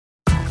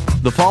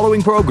The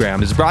following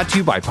program is brought to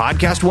you by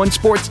Podcast One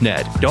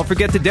Sportsnet. Don't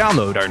forget to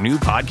download our new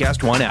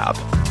Podcast One app.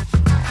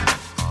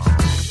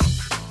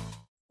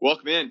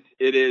 Welcome in.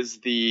 It is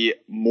the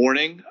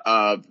morning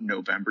of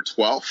November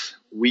 12th.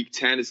 Week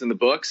 10 is in the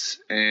books,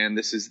 and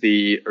this is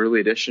the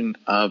early edition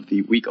of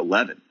the Week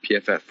 11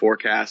 PFF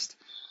forecast.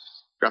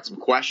 Got some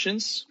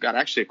questions. Got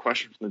actually a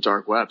question from the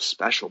dark web,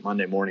 special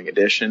Monday morning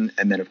edition.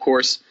 And then, of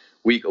course,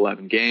 Week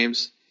 11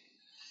 games.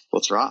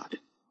 Let's rock.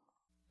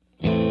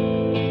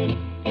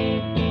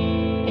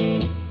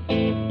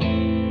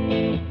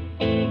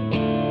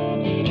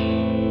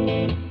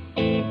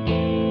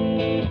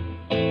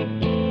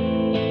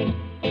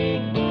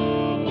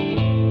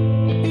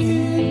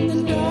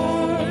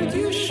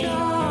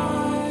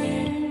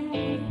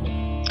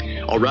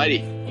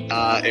 Alrighty,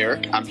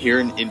 Eric, I'm here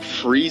in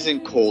freezing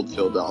cold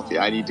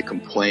Philadelphia. I need to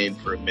complain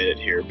for a minute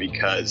here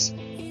because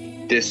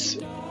this,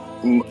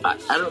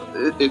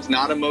 it's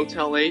not a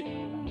Motel 8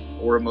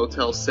 or a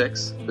Motel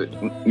 6,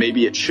 but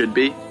maybe it should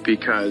be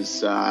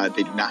because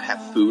they do not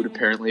have food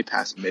apparently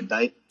past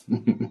midnight. I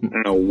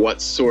don't know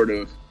what sort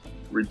of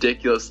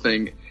ridiculous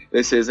thing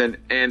this is. And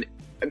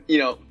you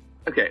know,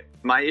 okay,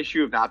 my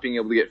issue of not being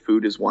able to get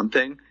food is one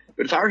thing,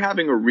 but if I were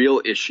having a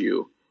real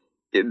issue,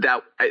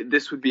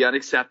 this would be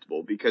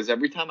unacceptable because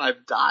every time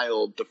I've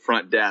dialed the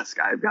front desk,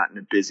 I've gotten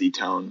a busy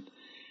tone.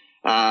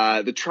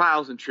 The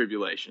trials and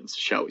tribulations,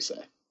 shall we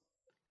say.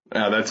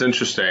 Yeah, that's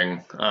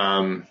interesting.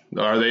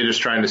 Are they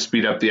just trying to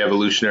speed up the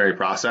evolutionary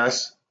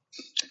process?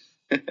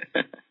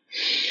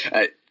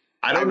 I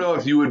don't know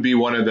if you would be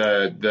one of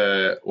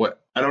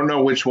what I don't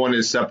know which one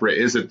is separate.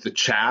 Is it the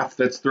chaff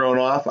that's thrown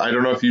off? I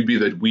don't know if you'd be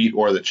the wheat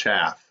or the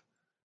chaff.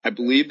 I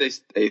believe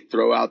they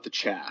throw out the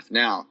chaff.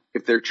 Now,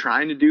 if they're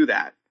trying to do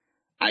that,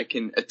 I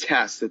can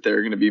attest that there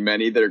are going to be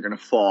many that are going to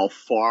fall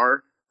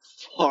far,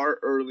 far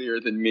earlier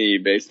than me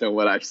based on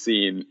what I've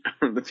seen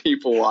from the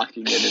people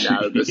walking in and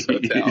out of this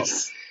hotel.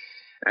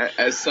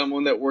 As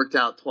someone that worked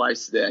out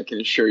twice today, I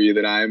can assure you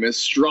that I am as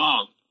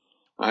strong.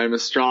 I am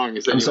as strong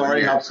as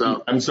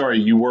anyone. I'm sorry,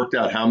 you worked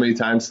out how many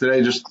times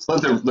today? Just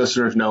let the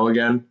listeners know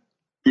again.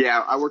 Yeah,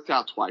 I worked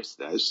out twice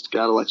today. I just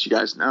got to let you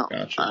guys know.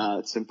 Gotcha.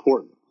 It's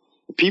important.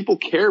 People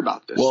care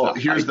about this stuff. Well,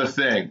 here's the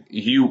thing.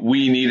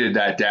 We needed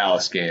that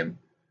Dallas game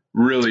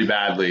really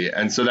badly.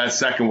 And so that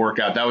second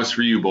workout, that was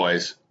for you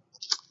boys.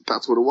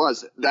 That's what it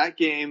was. That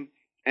game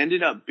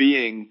ended up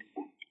being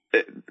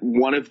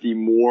one of the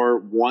more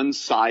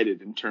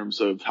one-sided in terms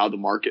of how the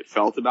market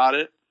felt about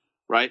it,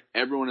 right?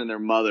 Everyone and their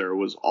mother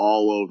was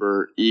all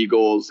over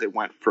Eagles. It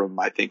went from,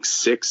 I think,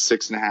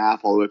 6.5,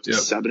 all the way up to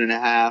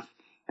 7.5,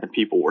 and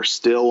people were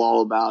still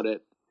all about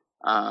it.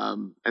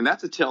 And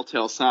that's a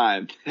telltale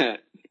sign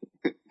that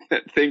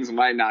things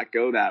might not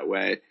go that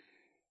way.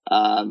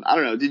 I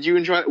don't know. Did you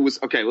enjoy it?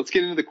 Okay, let's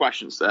get into the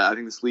questions. I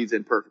think this leads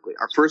in perfectly.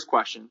 Our first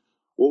question,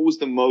 what was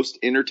the most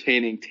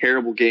entertaining,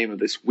 terrible game of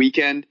this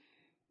weekend?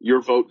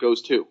 Your vote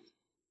goes to.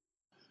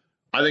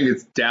 I think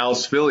it's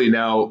Dallas-Philly.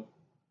 Now,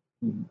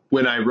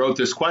 when I wrote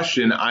this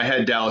question, I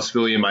had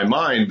Dallas-Philly in my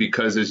mind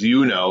because, as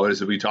you know,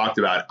 as we talked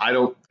about, I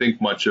don't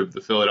think much of the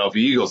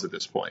Philadelphia Eagles at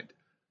this point.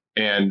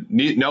 And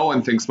no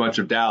one thinks much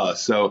of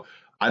Dallas. So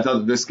I thought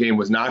that this game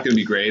was not going to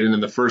be great. And in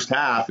the first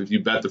half, if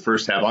you bet the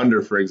first half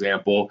under, for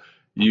example,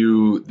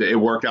 it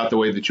worked out the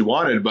way that you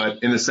wanted.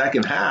 But in the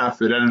second half,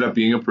 it ended up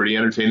being a pretty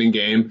entertaining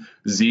game.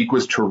 Zeke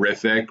was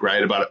terrific,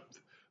 right? About,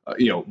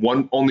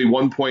 only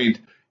 1.8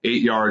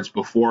 yards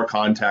before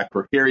contact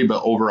per carry,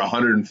 but over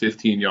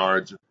 115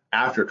 yards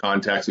after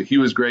contact. So he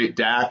was great.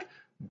 Dak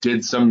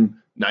did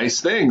some nice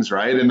things,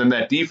 right? And then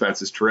that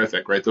defense is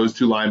terrific, right? Those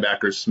two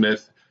linebackers,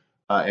 Smith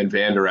and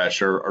Van Der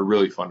Esch, are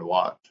really fun to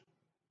watch.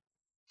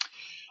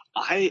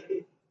 I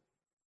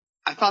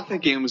thought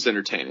that game was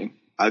entertaining.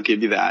 I'll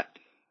give you that.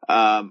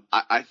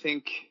 I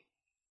think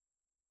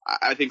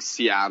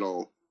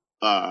Seattle,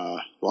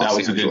 that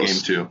was a good game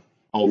too.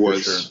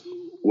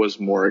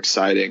 Was more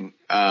exciting.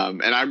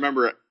 And I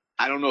remember,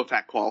 I don't know if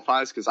that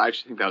qualifies because I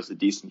actually think that was a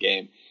decent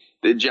game.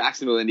 The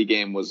Jacksonville Indy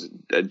game was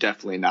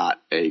definitely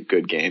not a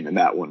good game, and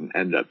that one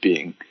ended up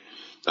being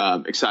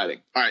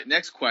exciting. All right,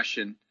 next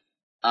question,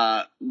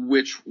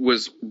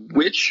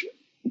 which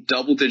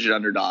double-digit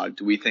underdog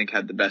do we think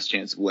had the best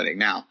chance of winning?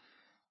 Now,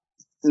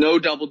 no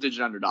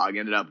double-digit underdog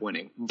ended up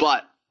winning,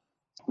 but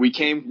we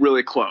came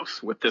really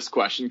close with this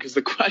question because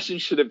the question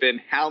should have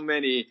been how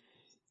many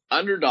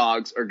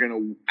underdogs are going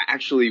to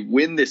actually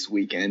win this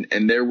weekend,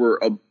 and there were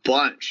a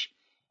bunch.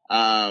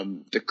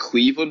 The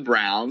Cleveland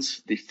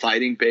Browns, the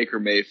Fighting Baker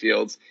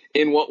Mayfields,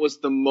 in what was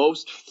the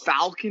most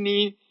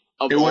Falcony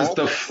of all. It was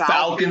the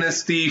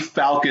Falconisty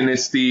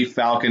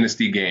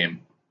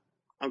game.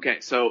 Okay,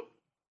 so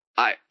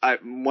I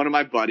one of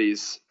my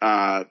buddies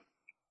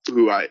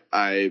who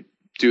I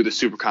do the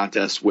super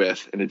contest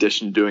with, in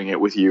addition to doing it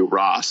with you,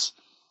 Ross,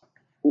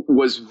 he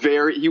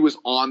was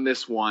on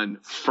this one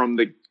from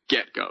the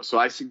get-go. So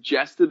I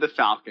suggested the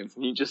Falcons,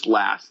 and he just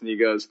laughs, and he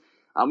goes,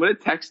 I'm going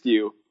to text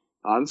you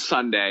on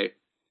Sunday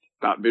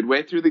about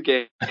midway through the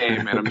game,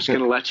 and I'm just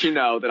going to let you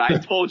know that I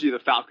told you the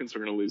Falcons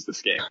were going to lose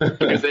this game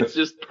because it's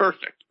just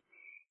perfect.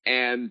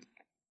 And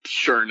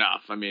sure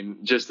enough, I mean,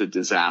 just a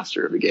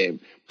disaster of a game.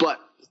 But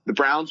the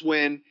Browns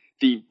win.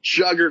 The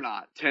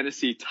juggernaut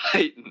Tennessee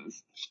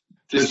Titans.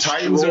 The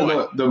Titans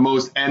are the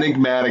most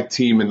enigmatic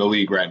team in the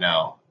league right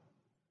now.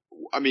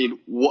 I mean,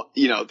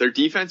 their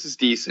defense is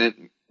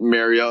decent.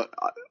 Mariota,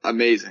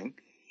 amazing.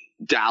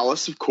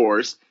 Dallas, of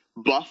course.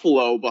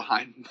 Buffalo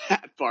behind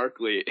Matt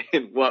Barkley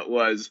in what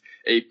was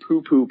a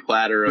poo-poo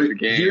platter of the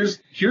game.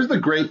 Here's the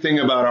great thing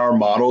about our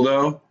model,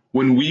 though.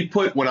 When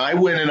I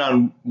went in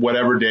on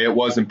whatever day it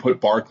was and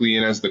put Barkley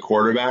in as the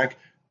quarterback,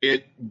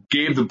 it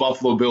gave the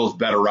Buffalo Bills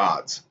better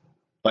odds.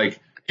 Like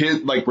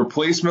his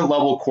replacement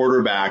level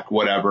quarterback,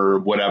 whatever,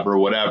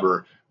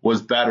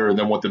 was better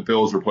than what the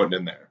Bills were putting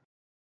in there.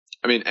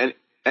 I mean,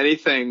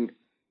 anything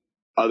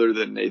other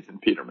than Nathan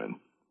Peterman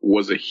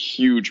was a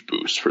huge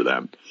boost for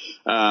them.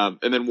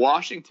 And then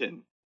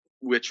Washington,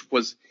 which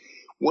was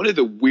one of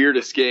the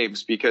weirdest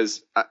games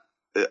because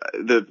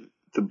the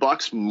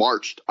Bucs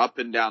marched up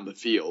and down the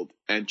field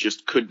and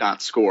just could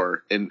not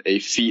score in a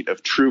feat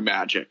of true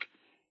magic.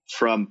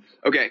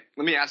 Okay,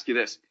 let me ask you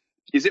this.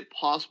 Is it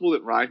possible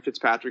that Ryan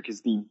Fitzpatrick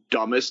is the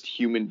dumbest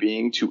human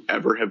being to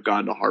ever have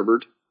gone to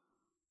Harvard?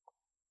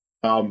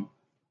 Have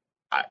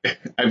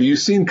you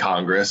seen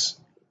Congress?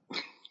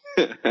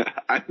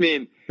 I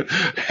mean,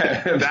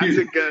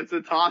 that's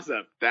a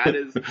toss-up. That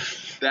is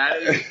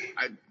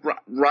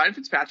Ryan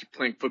Fitzpatrick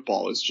playing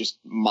football is just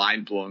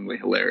mind-blowingly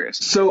hilarious.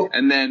 So,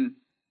 and then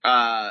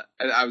I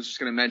was just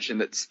going to mention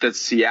that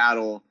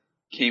Seattle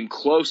came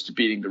close to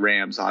beating the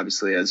Rams,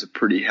 obviously as a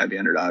pretty heavy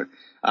underdog.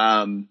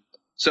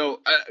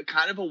 So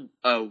kind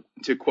of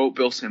to quote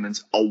Bill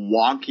Simmons, a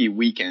wonky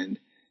weekend,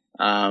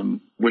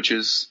 which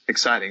is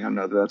exciting. I don't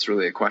know that that's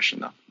really a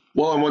question though.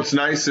 Well, and what's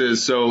nice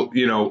is,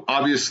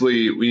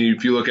 obviously,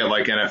 if you look at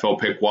like NFL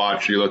Pick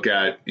Watch, you look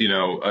at,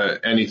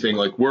 anything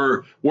like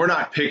we're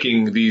not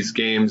picking these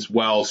games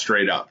well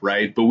straight up,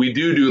 right? But we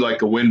do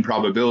like a win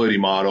probability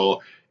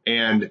model.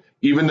 And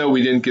even though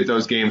we didn't get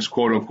those games,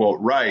 quote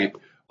unquote, right,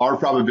 our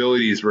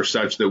probabilities were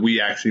such that we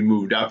actually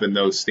moved up in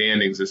those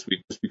standings this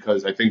week just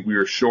because I think we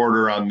were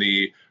shorter higher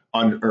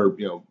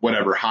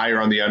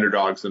on the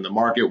underdogs than the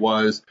market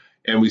was.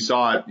 And we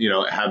saw it,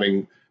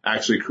 having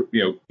actually,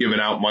 given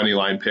out money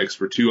line picks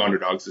for 2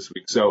 underdogs this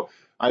week. So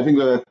I think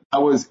it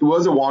was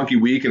a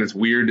wonky week, and it's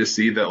weird to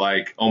see that,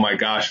 like, oh my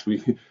gosh,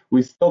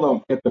 we still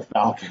don't get the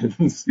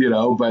Falcons,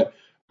 but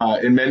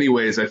in many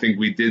ways, I think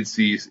we did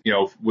see,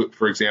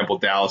 for example,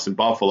 Dallas and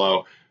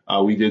Buffalo,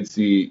 we did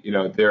see,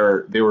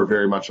 they were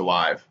very much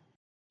alive.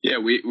 Yeah,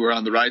 we were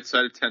on the right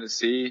side of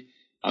Tennessee,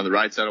 on the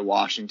right side of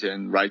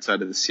Washington, right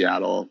side of the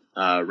Seattle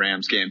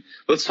Rams game.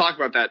 Let's talk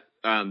about that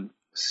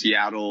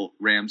Seattle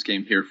Rams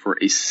game here for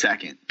a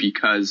second,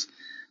 because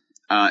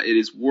it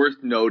is worth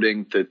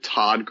noting that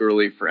Todd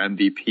Gurley for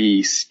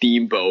MVP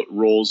steamboat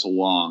rolls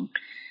along.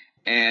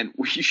 And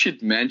we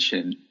should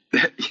mention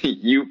that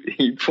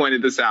you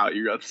pointed this out.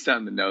 You wrote this down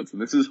in the notes,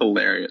 and this is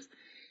hilarious.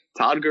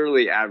 Todd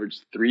Gurley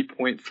averaged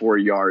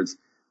 3.4 yards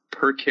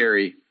per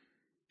carry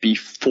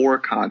before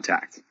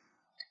contact.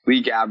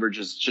 League average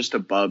is just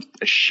a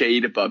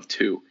shade above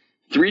 2.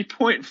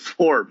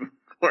 3.4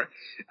 before.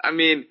 I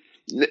mean,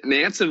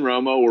 Nance and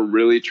Romo were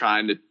really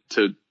trying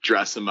to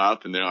dress him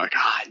up, and they're like,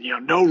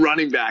 no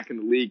running back in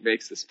the league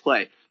makes this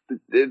play.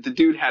 The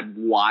dude had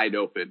wide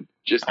open,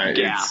 just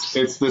gaps.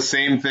 It's the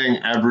same thing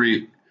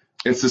every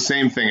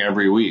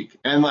week.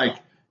 And like,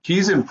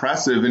 he's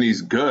impressive and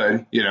he's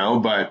good,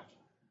 but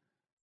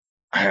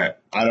I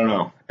don't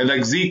know. And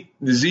like Zeke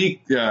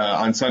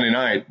on Sunday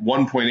night,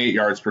 1.8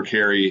 yards per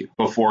carry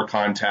before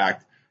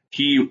contact.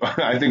 He,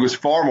 I think, was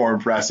far more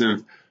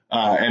impressive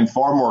and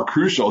far more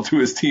crucial to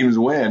his team's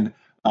win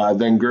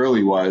than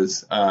Gurley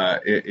was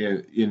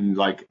in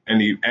like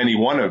any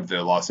one of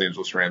the Los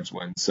Angeles Rams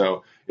wins.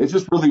 So it's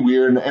just really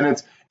weird,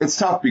 and it's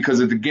tough because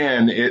it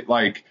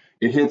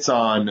hits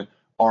on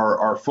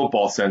our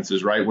football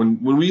senses, right?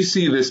 When we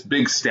see this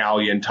big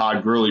stallion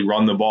Todd Gurley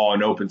run the ball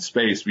in open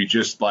space, we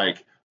just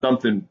like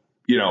something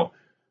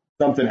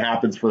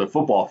happens for the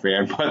football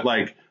fan. But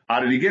like, how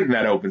did he get in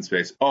that open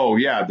space? Oh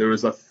yeah, there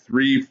was a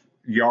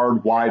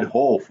 3-yard wide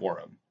hole for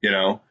him,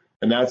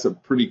 and that's a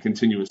pretty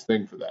continuous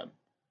thing for them.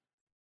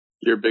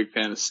 You're a big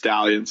fan of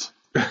stallions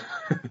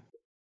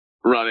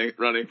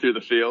running through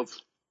the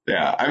fields.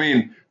 Yeah, I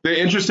mean, the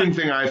interesting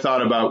thing I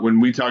thought about when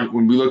we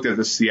looked at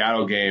the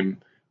Seattle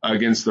game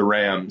against the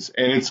Rams,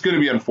 and it's going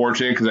to be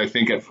unfortunate because I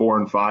think at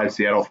 4-5,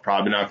 Seattle's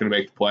probably not going to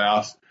make the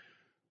playoffs.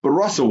 But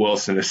Russell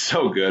Wilson is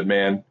so good,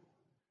 man.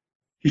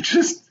 He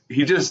just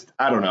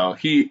I don't know.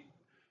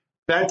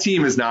 That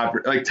team is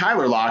not like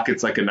Tyler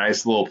Lockett's like a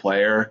nice little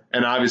player,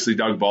 and obviously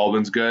Doug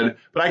Baldwin's good,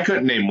 but I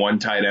couldn't name one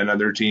tight end on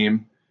their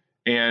team.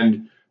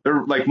 And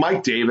they're like,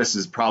 Mike Davis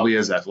is probably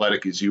as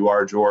athletic as you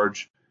are,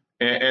 George.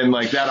 And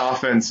like that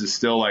offense is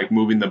still like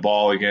moving the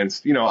ball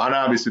against, and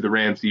obviously the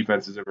Rams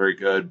defense isn't very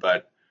good,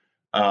 but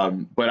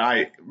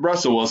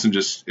Russell Wilson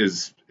just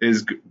is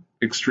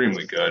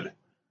extremely good.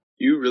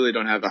 You really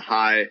don't have a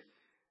high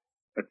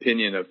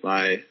opinion of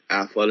my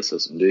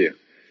athleticism, do you?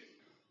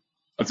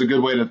 That's a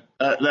good way to.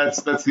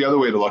 That's the other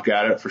way to look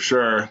at it for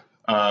sure.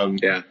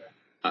 Yeah.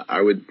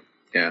 I would.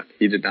 Yeah,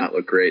 he did not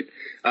look great.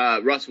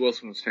 Russ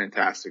Wilson was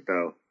fantastic,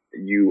 though.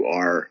 You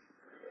are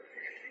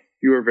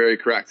very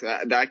correct.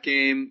 That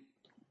game,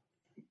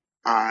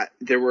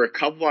 there were a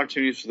couple of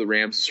opportunities for the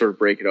Rams to sort of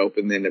break it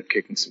open. They ended up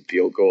kicking some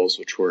field goals,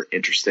 which were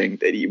interesting.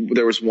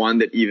 There was one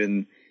that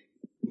even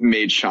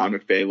made Sean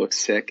McVay look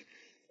sick.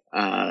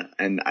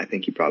 And I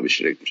think he probably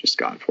should have just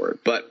gone for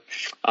it. But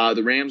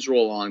the Rams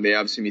roll along. They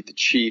obviously meet the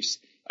Chiefs.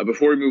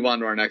 Before we move on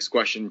to our next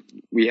question,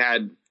 we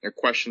had a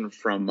question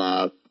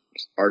from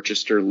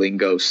Archester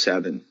Lingo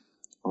 7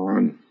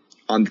 on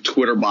the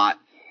Twitter bot.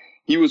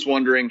 He was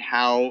wondering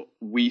how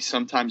we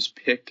sometimes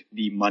pick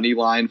the money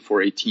line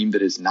for a team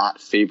that is not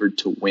favored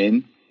to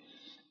win.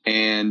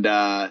 And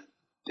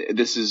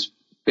this is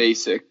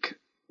basic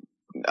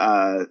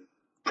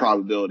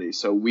probability.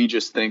 So we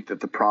just think that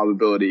the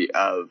probability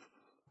of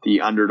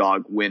the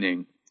underdog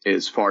winning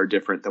is far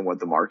different than what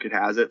the market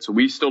has it. So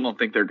we still don't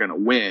think they're going to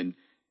win,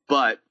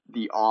 but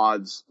the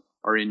odds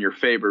are in your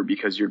favor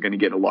because you're going to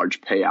get a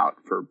large payout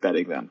for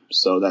betting them.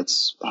 So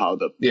that's how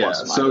the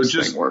plus minus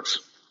thing works.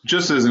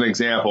 Just as an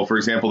example, for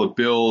example, the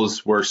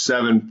Bills were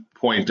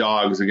 7-point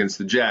dogs against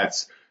the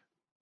Jets.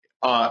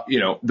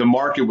 The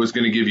market was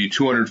going to give you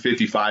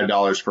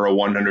 $255 for a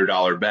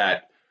 $100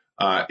 bet.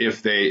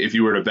 If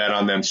you were to bet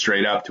on them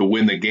straight up to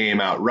win the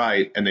game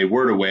outright and they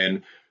were to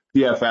win,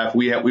 PFF,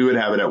 we would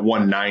have it at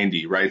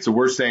 190, right? So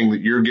we're saying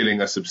that you're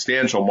getting a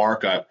substantial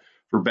markup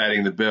for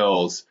betting the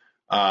Bills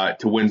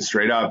to win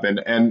straight up.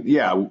 And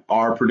yeah,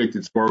 our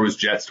predicted score was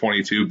Jets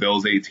 22,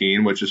 Bills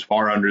 18, which is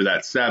far under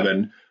that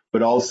 7.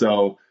 But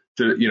also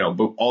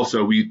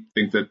we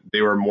think that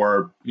they were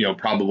more,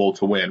 probable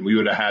to win. We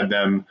would have had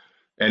them,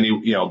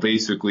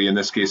 basically in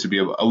this case, it'd be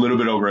a little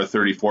bit over a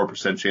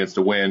 34% chance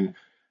to win.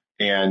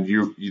 And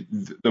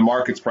the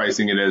market's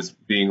pricing it as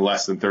being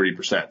less than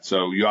 30%.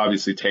 So you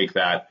obviously take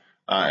that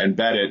and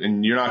bet it,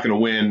 and you're not going to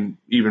win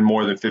even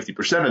more than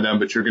 50% of them,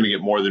 but you're going to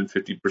get more than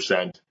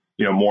 50%,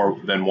 more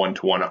than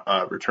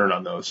 1-to-1 return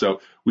on those.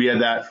 So we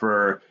had that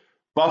for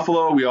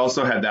Buffalo. We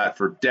also had that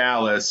for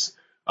Dallas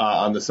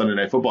on the Sunday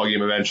Night Football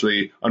game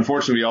eventually.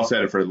 Unfortunately, we also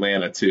had it for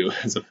Atlanta, too,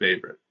 as a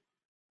favorite.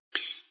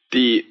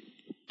 Putting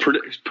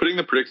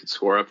the predicted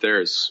score up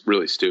there is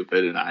really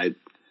stupid, and I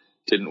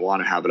didn't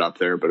want to have it up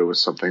there, but it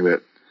was something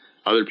that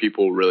other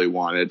people really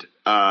wanted.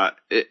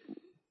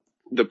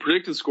 The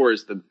predicted score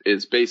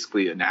is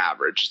basically an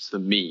average. It's the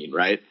mean,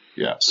 right?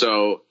 Yeah.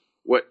 So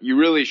what you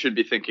really should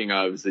be thinking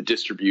of is the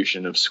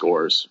distribution of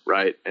scores,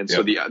 right? And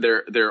so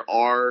there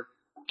are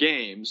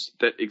games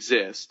that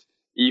exist,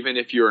 even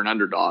if you're an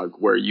underdog,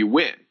 where you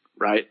win,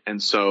 right?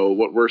 And so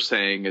what we're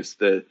saying is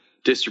the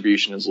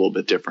distribution is a little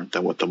bit different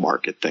than what the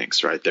market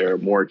thinks, right? There are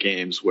more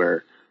games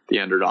where the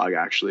underdog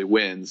actually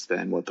wins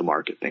than what the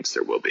market thinks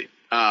there will be.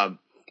 All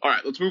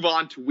right, let's move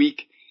on to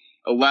week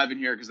 11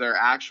 here because there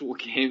are actual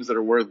games that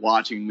are worth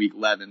watching in week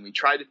 11. We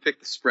tried to pick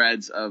the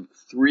spreads of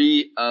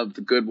 3 of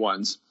the good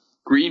ones.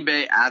 Green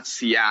Bay at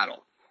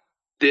Seattle.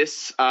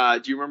 This,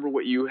 do you remember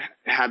what you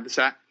had this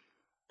at?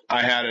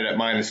 I had it at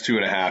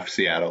 -2.5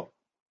 Seattle.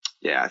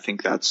 Yeah, I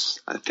think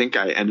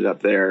I ended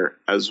up there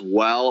as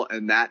well,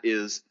 and that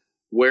is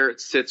where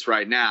it sits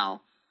right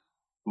now.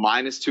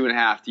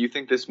 -2.5. Do you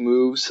think this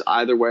moves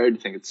either way, or do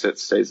you think it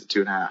stays at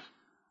 2.5?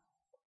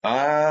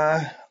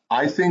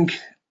 I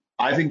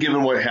think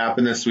given what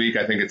happened this week,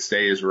 I think it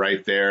stays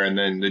right there, and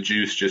then the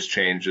juice just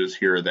changes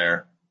here or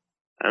there.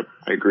 I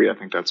agree. I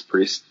think that's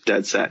pretty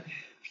dead set.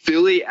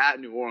 Philly at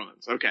New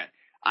Orleans. Okay.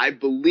 I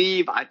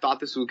thought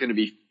this was going to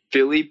be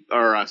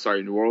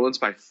New Orleans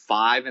by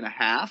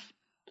 5.5.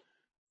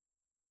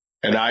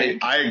 And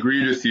I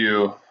agreed with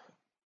you.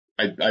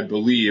 I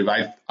believe.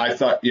 I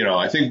thought,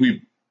 I think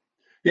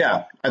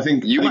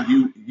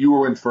you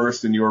went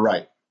first and you were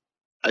right.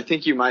 I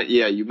think you might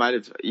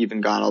have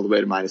even gone all the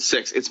way to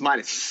 -6. It's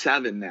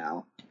 -7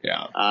 now.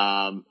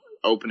 Yeah.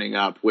 Opening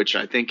up, which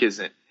I think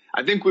isn't.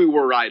 I think we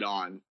were right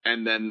on.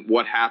 And then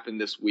what happened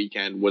this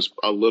weekend was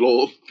a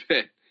little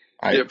bit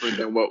different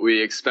than what we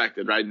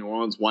expected, right? New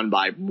Orleans won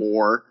by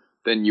more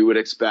than you would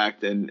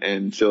expect,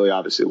 and Philly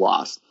obviously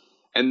lost.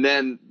 And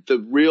then the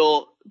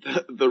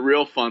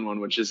real fun one,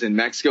 which is in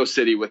Mexico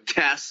City with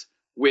Tess,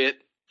 Whit,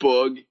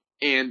 Boog,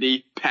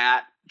 Andy,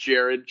 Pat,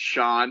 Jared,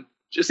 Sean.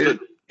 Is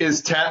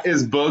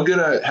Boog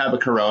gonna have a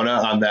Corona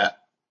on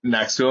that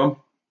next to him?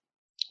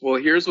 Well,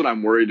 here's what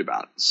I'm worried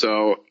about.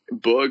 So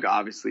Boog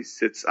obviously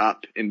sits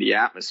up in the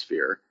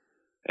atmosphere.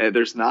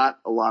 There's not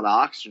a lot of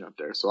oxygen up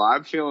there, so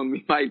I'm feeling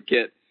we might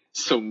get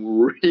some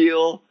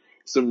real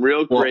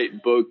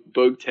great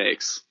Boog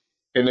takes.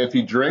 And if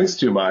he drinks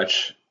too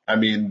much, I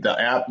mean,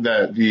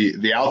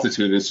 the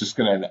altitude is just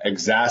going to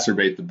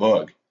exacerbate the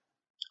Boog.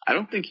 I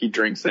don't think he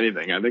drinks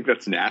anything. I think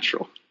that's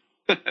natural.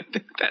 I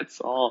think that's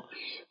all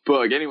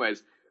Boog.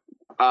 Anyways,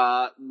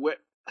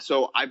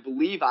 so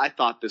I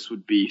thought this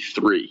would be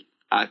 3.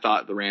 I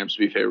thought the Rams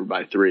would be favored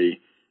by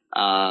 3.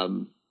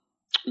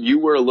 You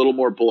were a little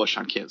more bullish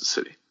on Kansas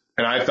City.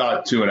 And I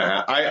thought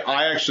 2.5.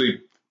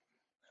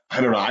 I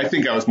don't know. I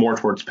think I was more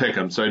towards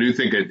Pick'em. So I do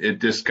think it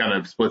just kind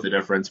of split the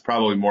difference,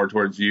 probably more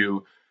towards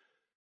you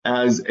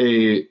as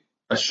a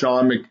a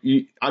Sean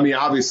I mean,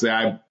 obviously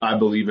I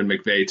believe in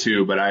McVay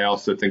too, but I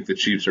also think the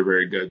Chiefs are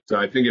very good. So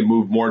I think it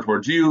moved more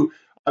towards you.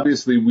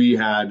 Obviously we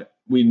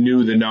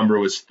knew the number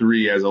was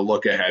 3 as a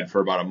look ahead for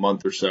about a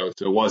month or so.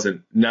 So it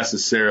wasn't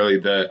necessarily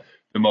the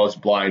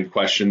most blind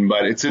question,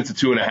 but it's a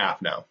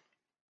 2.5 now.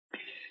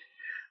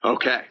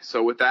 Okay.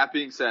 So with that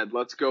being said,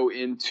 let's go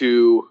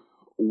into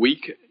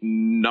week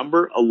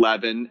number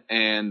 11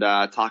 and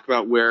talk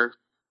about where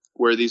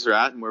these are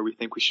at and where we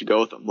think we should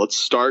go with them. Let's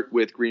start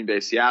with Green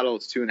Bay, Seattle.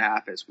 It's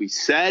 2.5, as we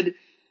said.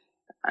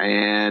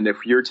 And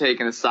if you're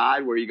taking a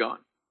side, where are you going?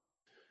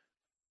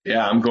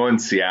 Yeah, I'm going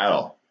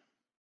Seattle.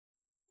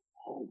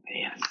 Oh,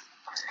 man.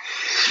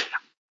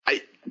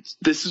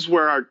 This is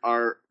where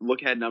our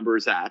look-ahead number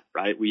is at,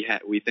 right?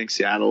 We think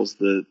Seattle's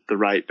the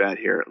right bet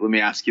here. Let me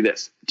ask you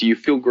this. Do you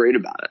feel great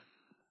about it?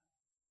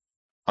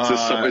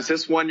 Is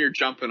this one you're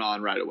jumping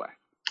on right away?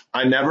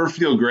 I never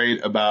feel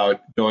great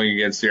about going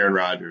against Aaron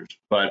Rodgers,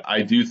 but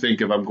I do think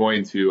if I'm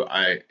going to,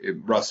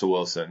 Russell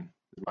Wilson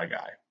is my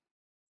guy.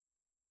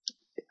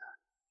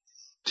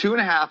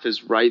 2.5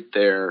 is right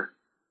there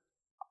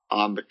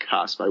on the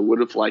cusp. I would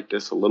have liked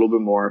this a little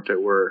bit more if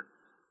it were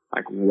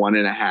like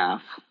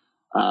 1.5.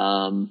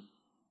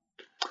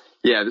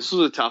 Yeah, this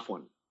was a tough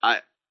one.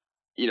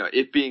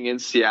 It being in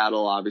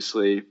Seattle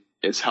obviously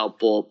is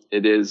helpful.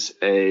 It is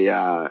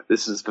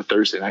this is the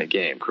Thursday night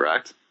game,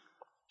 correct?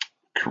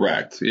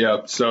 Correct.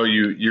 Yep. So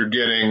you're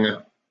getting,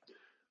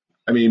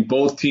 I mean,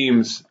 both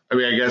teams, I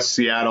mean, I guess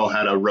Seattle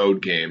had a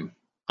road game,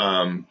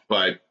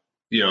 but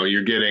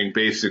you're getting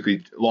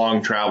basically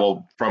long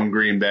travel from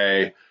Green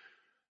Bay.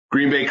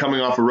 Green Bay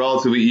coming off a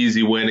relatively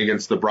easy win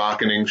against the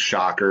Brockenings,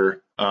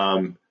 shocker.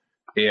 So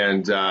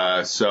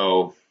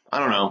I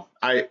don't know.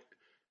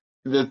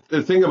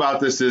 The thing about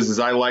this is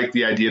I like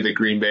the idea that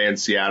Green Bay and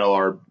Seattle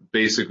are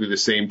basically the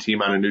same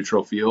team on a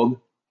neutral field,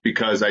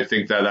 because I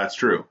think that that's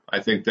true. I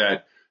think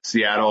that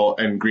Seattle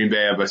and Green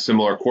Bay have a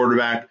similar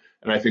quarterback,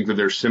 and I think that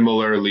they're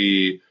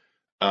similarly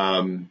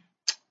flawed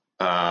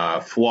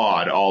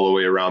all the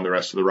way around the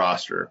rest of the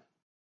roster.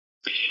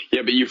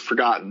 Yeah, but you've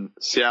forgotten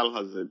Seattle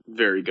has a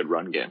very good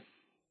run game.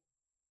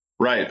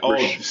 Right. Oh,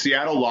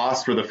 Seattle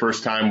lost for the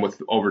first time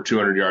with over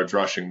 200 yards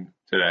rushing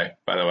today,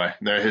 by the way,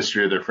 in their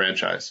history of their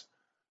franchise.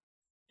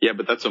 Yeah,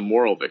 but that's a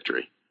moral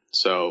victory.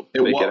 So they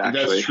could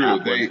actually that's true.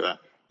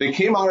 They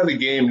came out of the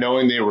game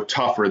knowing they were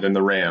tougher than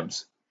the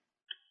Rams.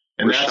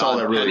 And that's all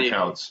that really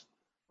counts.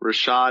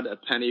 Rashad, a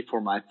penny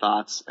for my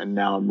thoughts, and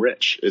now I'm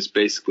rich is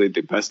basically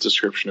the best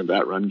description of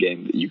that run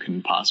game that you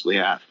can possibly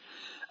have.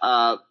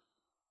 I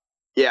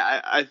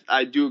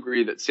do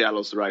agree that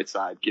Seattle's the right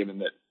side, given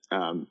that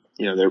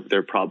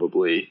they're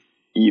probably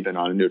even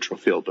on a neutral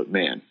field. But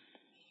man,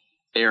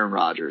 Aaron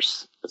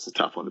Rodgers, that's a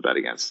tough one to bet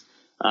against.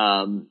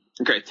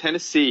 Okay,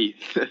 Tennessee,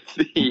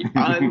 the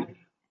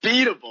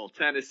unbeatable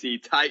Tennessee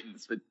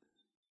Titans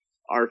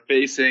are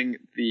facing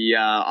the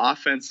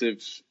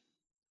offensive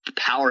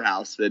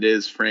powerhouse that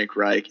is Frank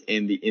Reich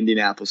in the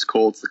Indianapolis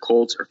Colts. The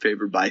Colts are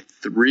favored by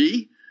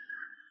 3.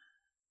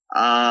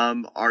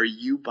 Are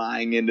you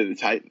buying into the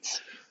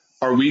Titans?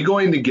 Are we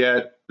going to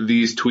get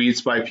these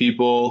tweets by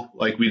people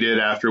like we did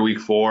after week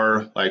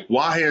 4? Like,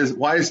 why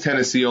is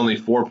Tennessee only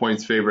 4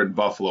 points favorite in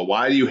Buffalo?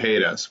 Why do you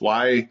hate us?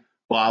 Why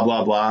blah,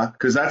 blah, blah?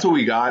 Because that's what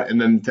we got.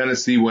 And then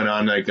Tennessee went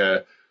on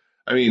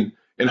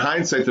in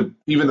hindsight,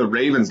 even the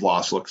Ravens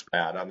loss looks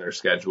bad on their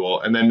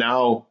schedule. And then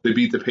now they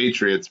beat the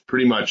Patriots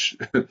pretty much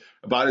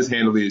about as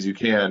handily as you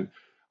can.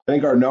 I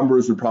think our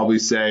numbers would probably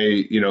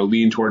say,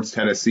 lean towards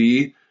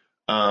Tennessee.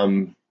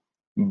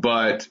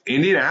 But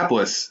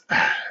Indianapolis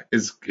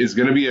is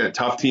going to be a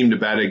tough team to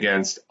bet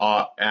against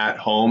at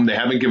home. They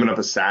haven't given up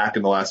a sack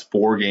in the last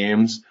 4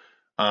 games.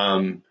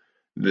 I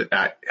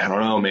don't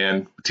know,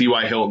 man.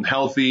 T.Y. Hilton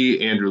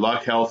healthy, Andrew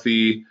Luck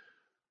healthy.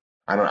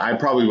 I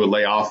probably would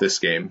lay off this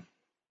game.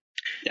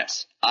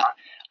 Yes.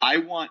 I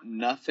want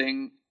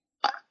nothing.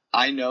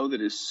 I know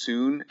that as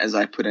soon as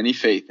I put any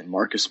faith in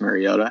Marcus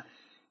Mariota,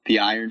 the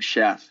Iron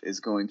Chef is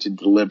going to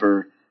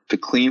deliver the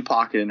clean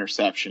pocket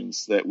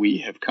interceptions that we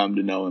have come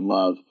to know and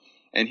love.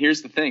 And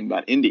here's the thing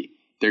about Indy.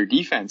 Their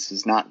defense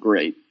is not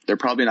great. They're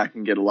probably not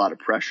going to get a lot of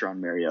pressure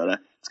on Mariota.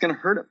 It's going to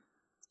hurt him,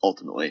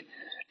 ultimately.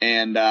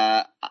 And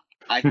I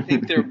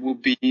think there will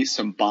be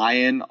some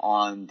buy-in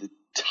on the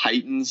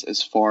Titans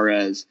as far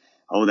as,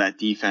 that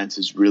defense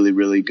is really,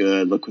 really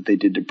good. Look what they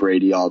did to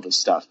Brady, all this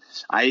stuff.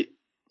 I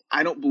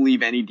don't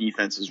believe any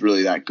defense is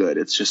really that good.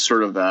 It's just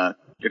sort of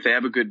if they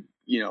have a good,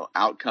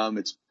 outcome,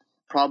 it's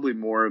probably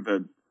more of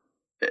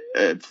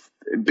it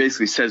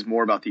basically says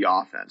more about the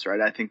offense,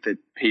 right? I think that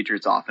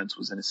Patriots offense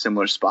was in a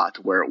similar spot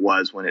to where it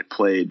was when it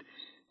played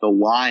the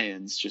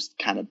Lions, just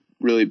kind of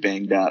really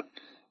banged up.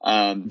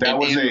 That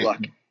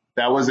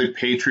was a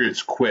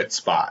Patriots quit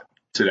spot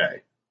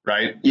today,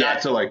 right? Yeah.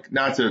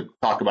 Not to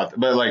talk about that,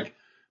 but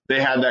they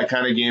had that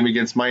kind of game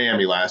against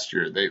Miami last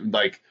year.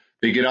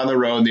 They get on the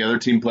road and the other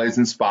team plays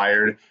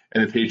inspired,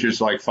 and the Patriots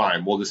are like,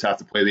 fine, we'll just have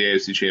to play the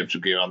AFC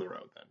Championship game on the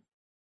road then.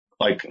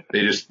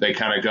 They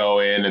kind of go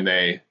in and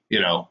they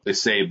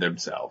save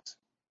themselves.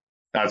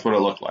 That's what it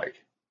looked like.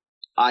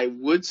 I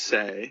would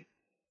say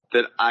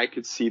that I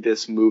could see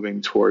this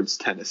moving towards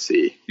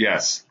Tennessee.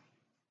 Yes.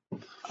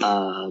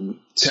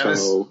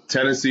 So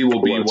Tennessee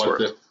will be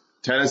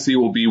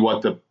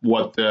what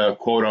the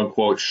quote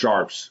unquote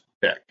sharps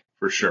pick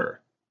for sure.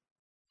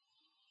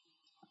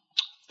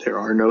 There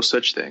are no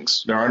such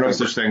things. There are no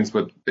such things,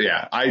 but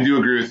yeah, I do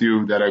agree with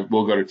you that I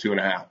will go to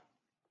 2.5.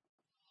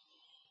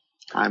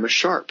 I'm a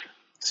sharp.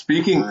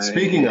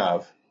 Speaking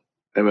of,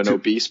 I'm an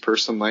obese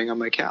person laying on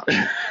my couch.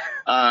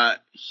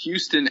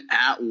 Houston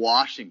at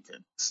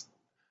Washington.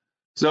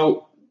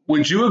 So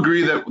would you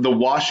agree that the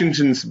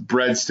Washington's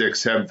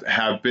breadsticks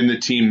have been the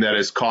team that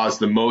has caused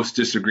the most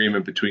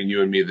disagreement between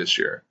you and me this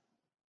year?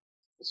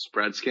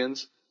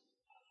 Spreadskins?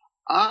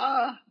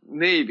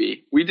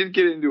 Maybe. We did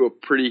get into a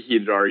pretty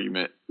heated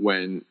argument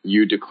when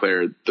you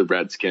declared the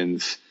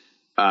Redskins.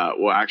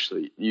 Well,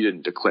 actually, you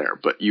didn't declare,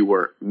 but you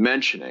were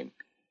mentioning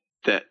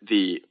that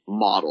the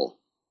model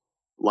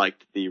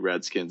liked the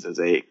Redskins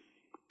as a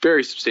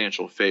very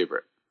substantial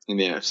favorite in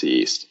the NFC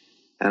East.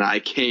 And I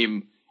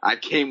came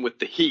with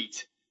the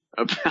heat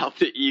about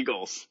the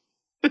Eagles.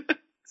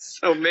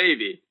 So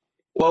maybe.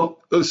 Well,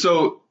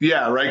 so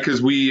yeah, right.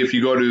 Because if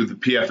you go to the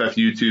PFF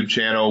YouTube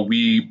channel,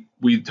 we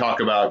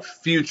talk about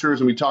futures,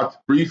 and we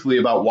talked briefly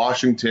about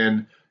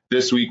Washington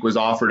this week was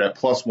offered at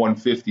plus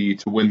 150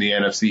 to win the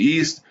NFC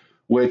East,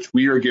 which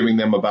we are giving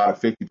them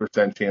about a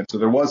 50% chance. So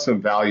there was some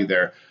value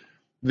there.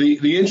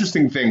 The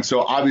interesting thing, so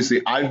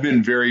obviously I've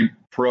been very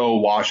pro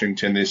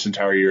Washington this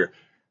entire year.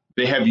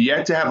 They have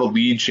yet to have a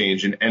lead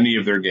change in any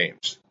of their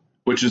games,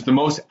 which is the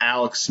most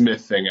Alex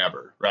Smith thing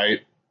ever, right?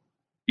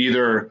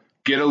 Either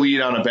get a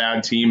lead on a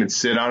bad team and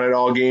sit on it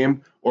all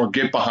game, or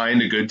get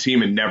behind a good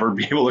team and never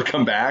be able to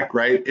come back,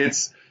 right?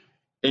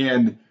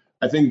 And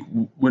I think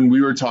when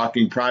we were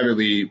talking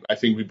privately, I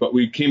think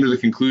we came to the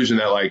conclusion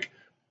that like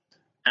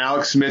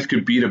Alex Smith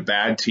could beat a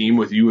bad team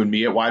with you and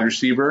me at wide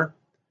receiver,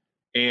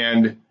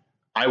 and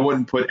I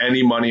wouldn't put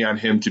any money on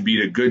him to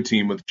beat a good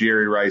team with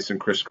Jerry Rice and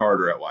Chris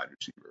Carter at wide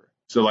receiver.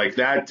 So like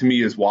that to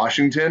me is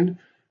Washington.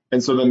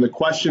 And so then the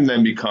question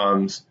then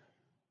becomes,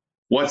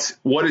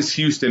 what is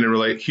Houston in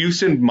relate?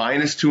 Houston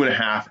minus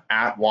 2.5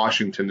 at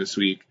Washington this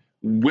week.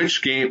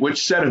 Which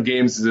set of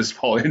games does this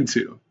fall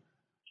into?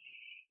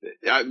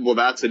 Well,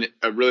 that's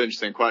a really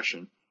interesting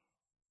question.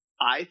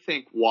 I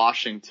think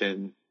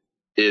Washington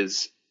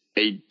is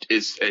a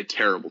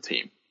terrible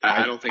team.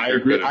 I don't think I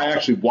agree. I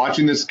actually,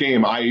 watching this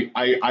game,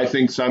 I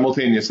think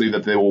simultaneously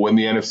that they will win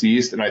the NFC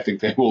East, and I think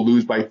they will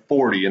lose by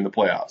 40 in the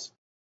playoffs.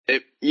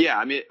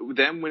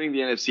 Them winning the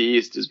NFC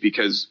East is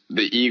because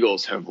the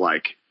Eagles have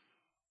I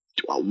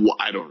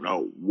don't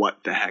know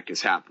what the heck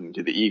is happening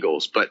to the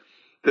Eagles, but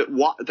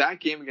that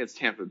game against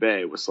Tampa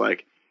Bay was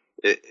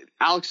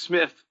Alex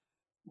Smith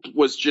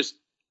was just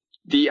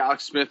the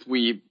Alex Smith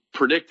we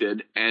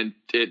predicted, and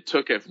it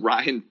took a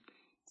Ryan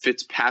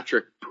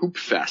Fitzpatrick poop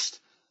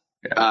fest.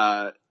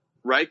 Yeah.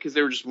 Right? Because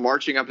they were just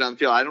marching up and down the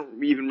field. I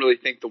don't even really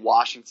think the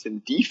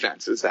Washington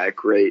defense is that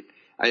great.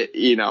 The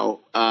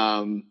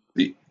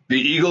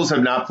Eagles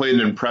have not played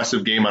an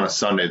impressive game on a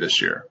Sunday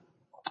this year.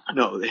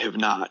 No, they have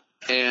not.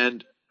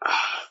 And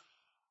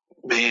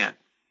man,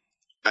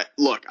 I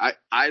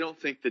don't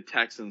think the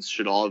Texans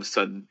should all of a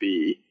sudden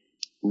be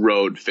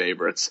road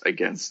favorites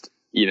against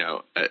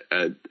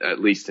at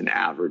least an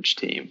average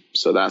team.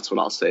 So that's what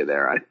I'll say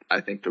there.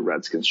 I think the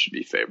Redskins should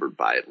be favored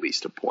by at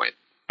least a point.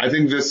 I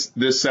think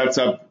this sets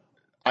up.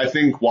 I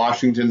think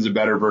Washington's a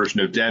better version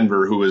of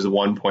Denver, who was a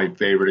 1-point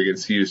favorite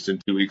against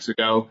Houston 2 weeks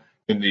ago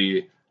in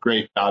the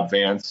great Bob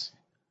Vance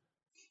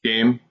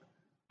game.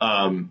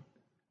 So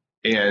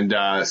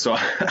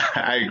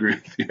I agree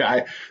with you.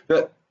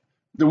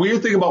 The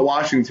weird thing about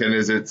Washington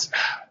is it's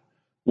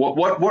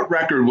what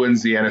record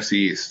wins the NFC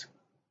East?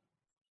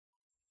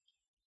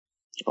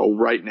 Oh,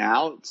 right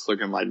now it's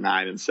looking like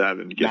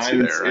 9-7 gets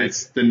you there, right?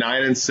 It's the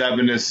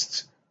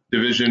 9-7ist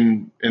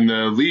division in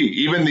the league.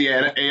 Even the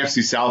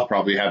AFC South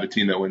probably have a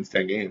team that wins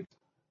 10 games.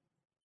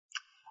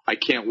 I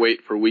can't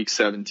wait for Week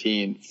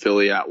 17,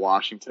 Philly at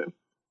Washington.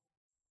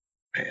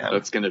 Man.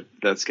 That's gonna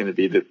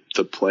be the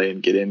play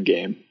and get in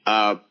game.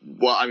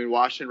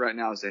 Washington right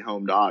now is a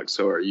home dog.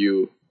 So are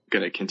you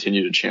going to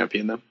continue to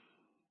champion them?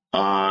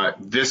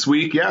 This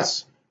week,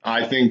 yes.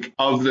 I think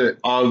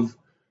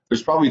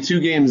there's probably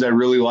 2 games I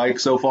really like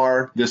so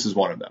far. This is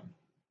one of them.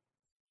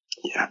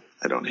 Yeah,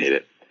 I don't hate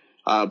it.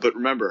 But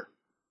remember,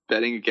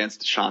 betting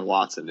against Deshaun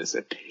Watson is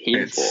a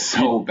painful. It's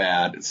so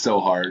bad. It's so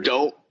hard.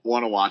 Don't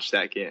want to watch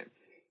that game.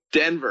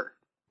 Denver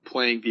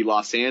playing the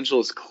Los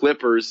Angeles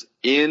Clippers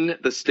in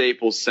the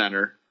Staples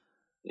Center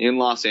in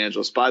Los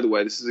Angeles. By the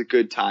way, this is a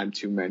good time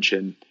to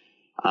mention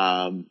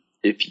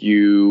if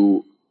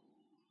you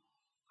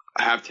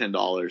have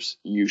 $10,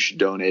 you should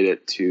donate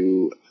it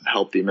to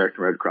help the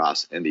American Red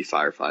Cross and the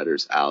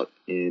firefighters out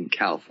in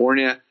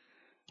California.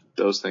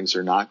 Those things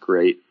are not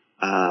great.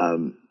 I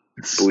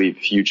believe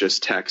if you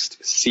just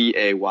text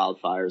CA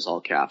Wildfires,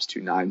 all caps,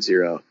 to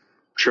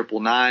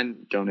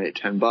 90999, donate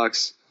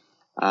 $10.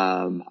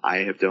 I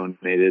have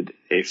donated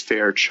a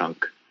fair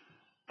chunk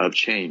of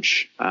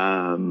change.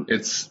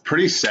 It's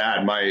pretty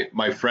sad.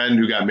 My friend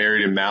who got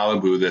married in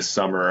Malibu this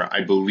summer,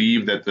 I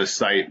believe that the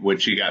site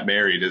which he got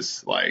married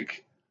is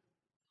like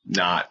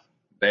not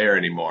there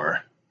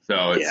anymore.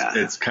 So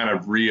it's kind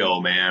of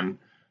real, man.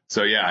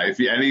 So yeah,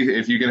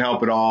 if you can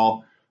help at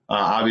all,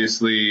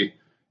 obviously,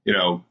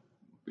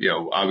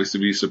 obviously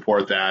we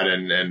support that,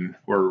 and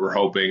we're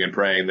hoping and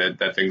praying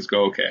that things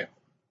go okay.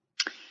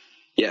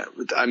 Yeah,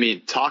 I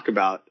mean, talk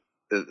about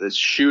the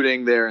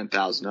shooting there in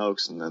Thousand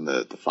Oaks, and then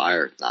the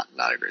fire. Not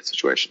a great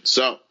situation.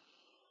 So,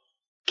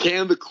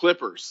 can the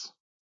Clippers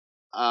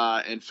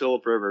and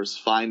Phillip Rivers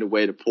find a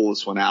way to pull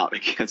this one out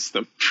against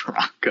the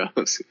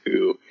Broncos,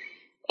 who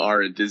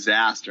are a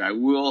disaster? I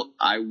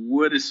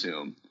would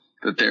assume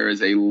that there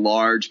is a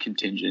large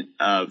contingent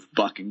of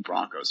bucking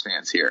Broncos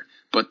fans here,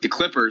 but the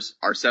Clippers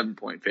are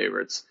 7-point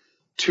favorites.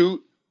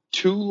 Too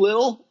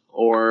little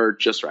or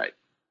just right?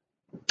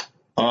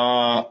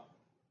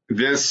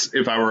 This,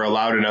 if I were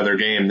allowed another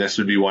game, this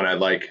would be one I'd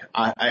like.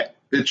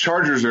 The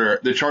Chargers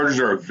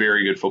are a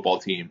very good football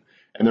team,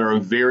 and they're a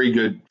very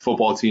good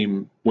football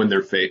team when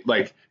they're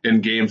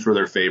in games where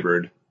they're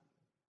favored.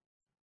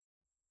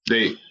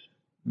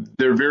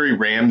 They're very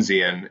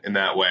Ramseyan in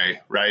that way,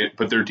 right?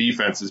 But their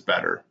defense is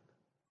better.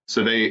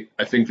 So I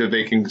think that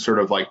they can sort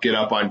of like get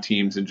up on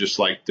teams and just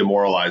like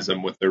demoralize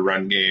them with their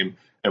run game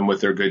and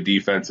with their good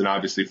defense. And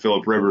obviously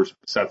Phillip Rivers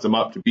sets them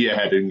up to be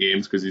ahead in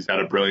games because he's had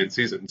a brilliant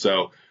season.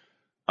 So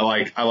I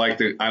like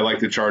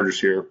the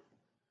Chargers here.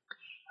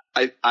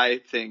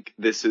 I think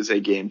this is a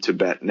game to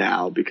bet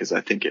now because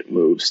I think it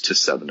moves to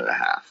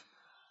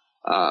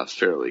 7.5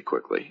 fairly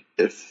quickly.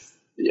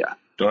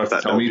 Don't have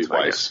to tell me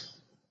twice.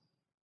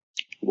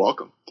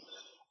 Welcome.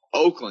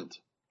 Oakland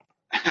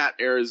at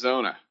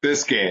Arizona.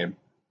 This game.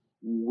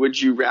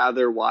 Would you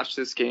rather watch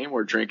this game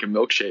or drink a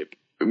milkshake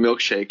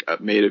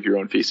made of your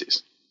own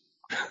feces?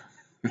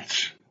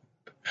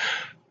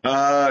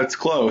 It's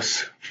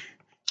close.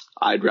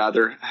 I'd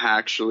rather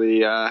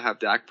actually have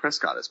Dak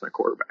Prescott as my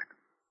quarterback.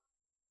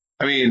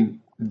 I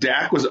mean,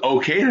 Dak was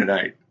okay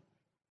tonight.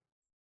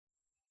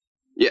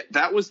 Yeah,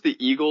 that was the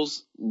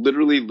Eagles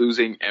literally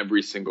losing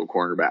every single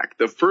cornerback.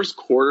 The first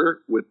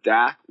quarter with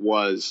Dak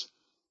was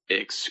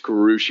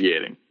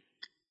excruciating.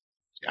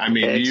 I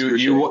mean, you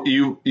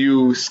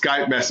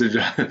Skype message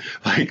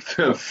like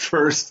the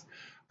first.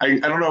 I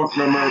don't know.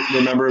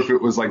 Remember if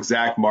it was like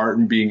Zach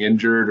Martin being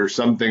injured or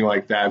something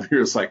like that.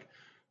 You're just like,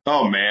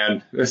 oh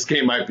man, this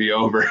game might be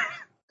over.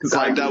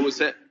 That was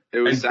it. It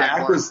was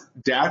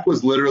Dak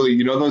was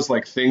literally, those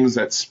like things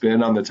that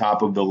spin on the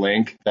top of the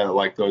link that are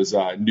like those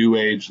new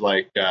age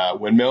like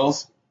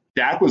windmills.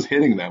 Dak was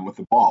hitting them with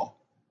the ball.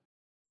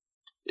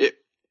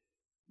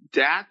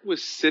 Dak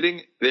was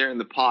sitting there in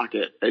the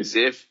pocket as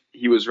if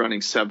he was running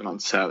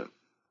 7-on-7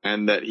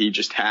 and that he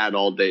just had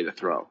all day to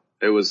throw.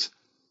 It was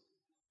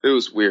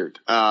weird.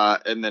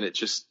 And then it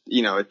just,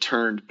 it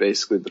turned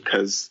basically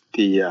because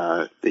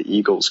the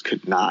Eagles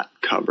could not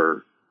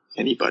cover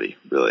anybody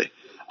really.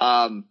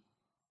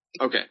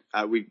 Okay.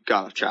 We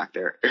got off track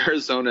there.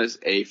 Arizona's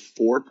a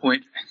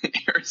 4-point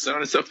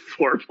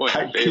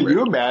favorite. Can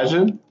you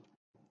imagine?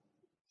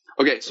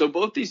 Okay, so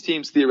both these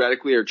teams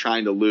theoretically are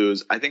trying to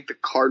lose. I think the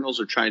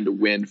Cardinals are trying to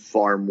win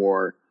far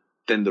more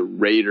than the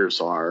Raiders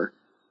are.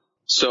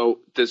 So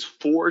this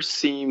 4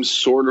 seems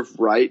sort of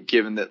right,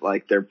 given that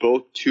like they're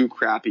both two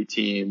crappy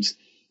teams.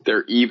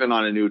 They're even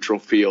on a neutral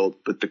field,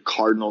 but the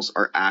Cardinals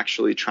are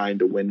actually trying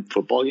to win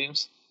football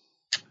games.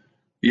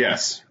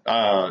 Yes,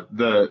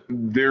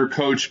 their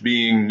coach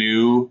being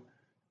new,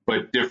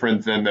 but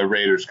different than the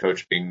Raiders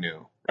coach being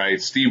new,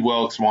 right? Steve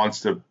Wilkes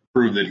wants to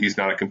prove that he's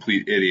not a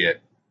complete idiot.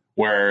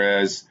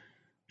 Whereas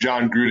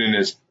John Gruden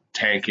is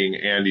tanking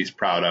and he's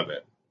proud of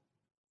it.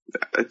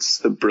 That's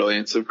the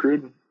brilliance of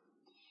Gruden.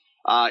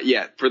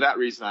 For that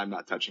reason, I'm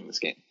not touching this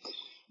game.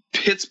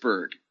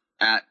 Pittsburgh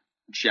at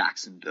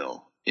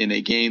Jacksonville in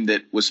a game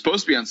that was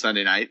supposed to be on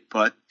Sunday night,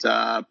 but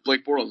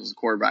Blake Bortles is the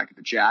quarterback of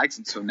the Jags,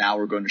 and so now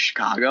we're going to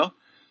Chicago.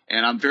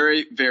 And I'm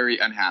very, very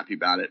unhappy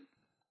about it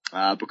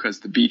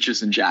because the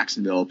beaches in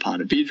Jacksonville,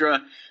 Ponte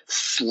Vedra,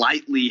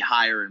 slightly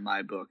higher in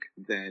my book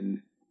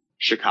than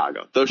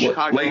Chicago.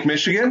 Lake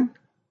Michigan?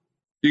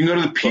 You can go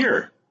to the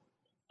pier.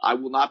 I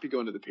will not be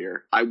going to the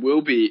pier. I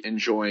will be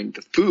enjoying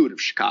the food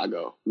of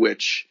Chicago,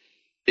 which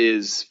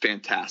is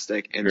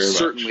fantastic and Very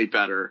certainly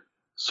better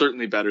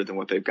than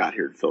what they've got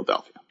here in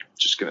Philadelphia.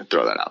 Just going to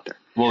throw that out there.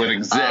 Well, it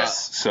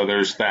exists, so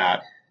there's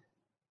that.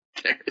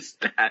 There's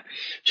that.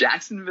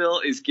 Jacksonville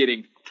is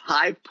getting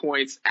 5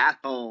 points at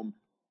home.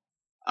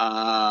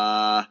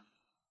 I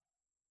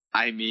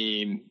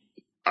mean,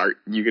 are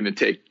you going to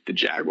take the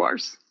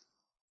Jaguars?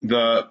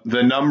 The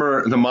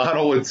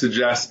model would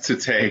suggest to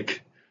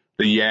take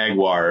the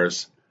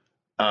Jaguars.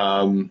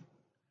 I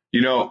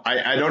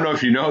don't know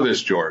if you know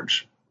this,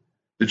 George.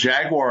 The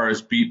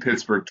Jaguars beat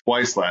Pittsburgh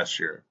twice last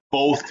year,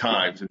 both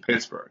times in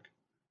Pittsburgh.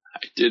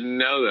 I didn't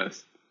know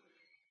this.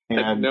 I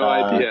had no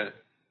idea.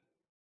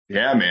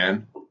 Yeah,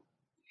 man.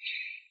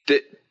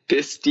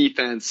 This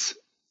defense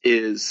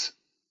is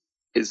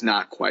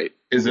not quite.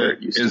 Is a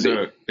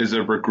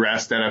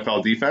regressed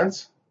NFL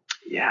defense?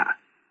 Yeah.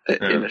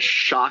 in a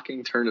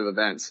shocking turn of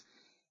events.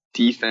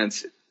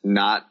 Defense,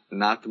 not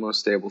the most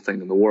stable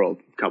thing in the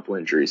world. A couple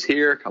injuries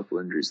here, a couple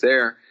injuries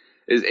there.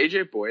 Is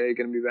AJ Boye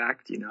going to be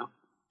back? Do you know?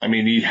 I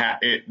mean,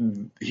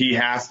 he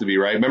has to be,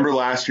 right? Remember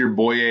last year,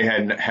 Boye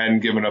hadn't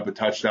given up a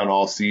touchdown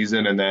all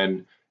season, and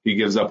then he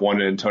gives up one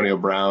to Antonio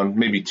Brown,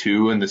 maybe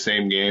two in the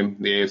same game,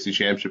 the AFC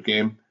Championship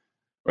game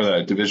or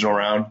the divisional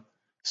round.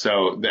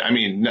 So, I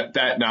mean,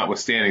 that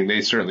notwithstanding,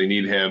 they certainly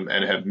need him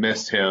and have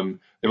missed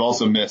him. They've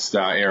also missed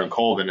Aaron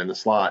Colvin in the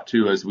slot,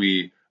 too, as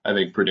we, I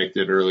think,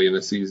 predicted early in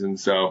the season.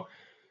 So,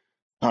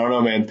 I don't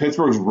know, man.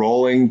 Pittsburgh's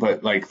rolling,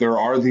 but, like,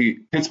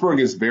 Pittsburgh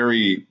is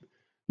very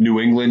New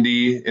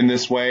England-y in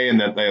this way, and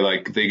that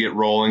they get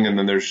rolling, and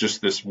then there's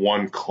just this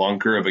one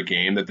clunker of a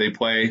game that they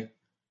play.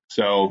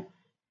 So,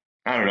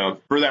 I don't know.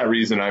 For that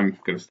reason, I'm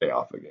going to stay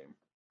off the game.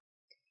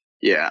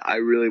 Yeah, I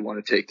really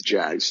want to take the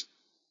Jags.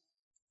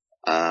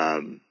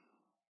 But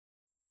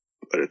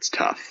it's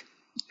tough.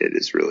 It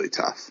is really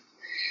tough.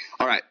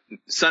 All right,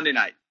 Sunday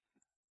night,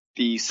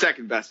 the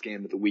second best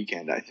game of the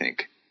weekend, I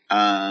think,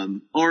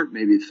 or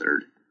maybe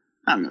third.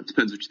 I don't know. It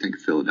depends what you think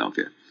of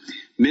Philadelphia.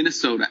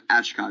 Minnesota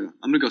at Chicago.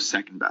 I'm going to go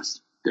second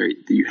best. There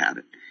you have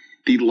it.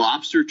 The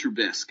Lobster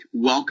Trubisky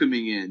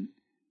welcoming in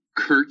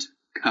Kirk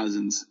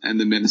Cousins and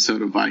the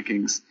Minnesota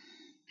Vikings.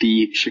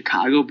 The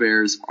Chicago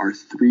Bears are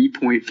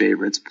 3-point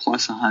favorites,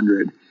 plus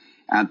 100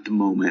 at the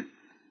moment.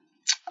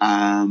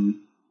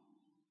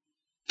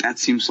 That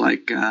seems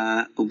like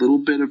a little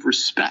bit of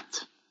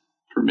respect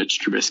for Mitch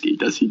Trubisky.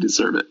 Does he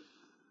deserve it?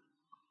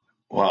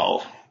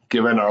 Well,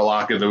 given our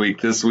lock of the week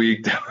this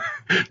week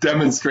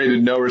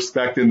demonstrated no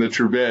respect in the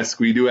Trubisky,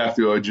 we do have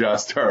to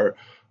adjust our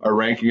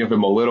ranking of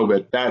him a little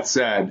bit. That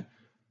said,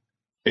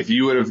 if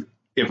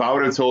I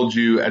would have told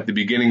you at the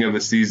beginning of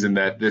the season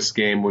that this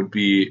game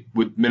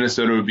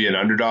Minnesota would be an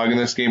underdog in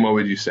this game, what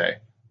would you say?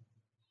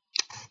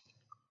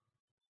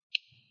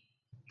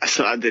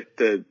 So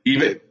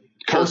even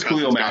post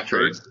Khalil Mack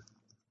trade,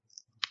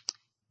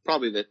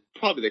 probably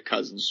that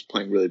Cousins is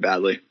playing really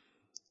badly.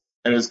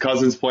 And is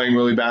Cousins playing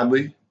really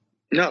badly?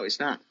 No, he's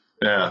not.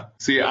 Yeah.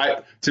 See,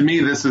 to me,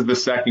 this is the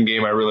second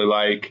game I really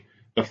like.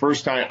 The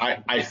first time,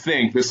 I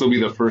think this will be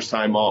the first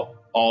time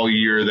all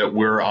year that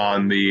we're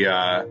on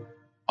the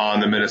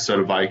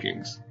Minnesota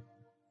Vikings.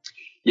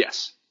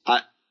 Yes,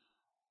 I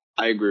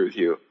agree with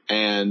you.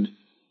 And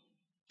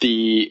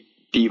the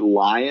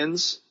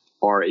Lions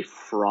are a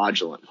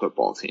fraudulent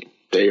football team.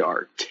 They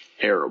are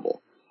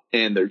terrible,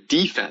 and their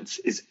defense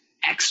is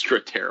extra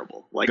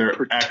terrible. Like they're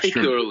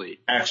particularly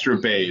extra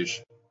beige.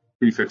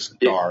 Prefix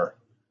gar.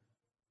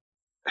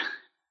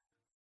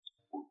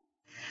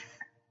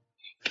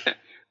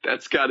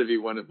 That's got to be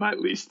one of my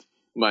least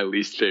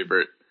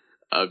favorite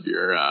of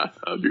your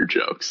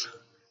jokes.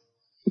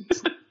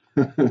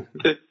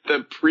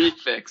 the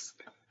prefix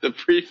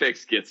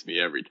gets me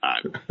every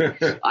time.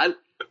 I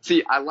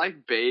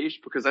like beige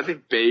because I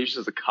think beige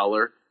as a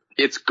color,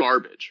 it's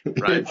garbage,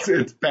 right?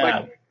 it's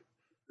bad. Like,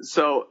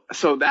 so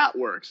that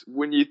works.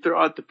 When you throw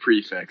out the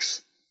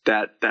prefix,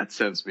 that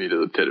sends me to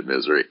the pit of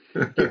misery.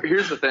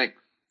 Here's the thing.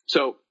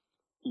 So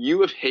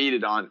you have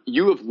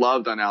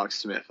loved on Alex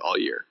Smith all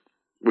year,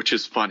 which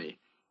is funny.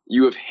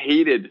 You have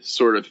hated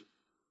sort of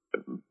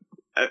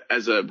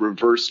as a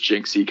reverse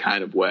jinxie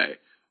kind of way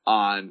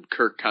on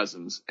Kirk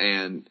Cousins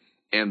and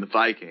the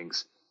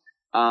Vikings.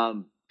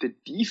 The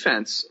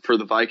defense for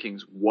the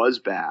Vikings was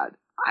bad.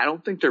 I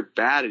don't think they're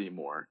bad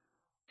anymore.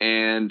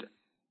 And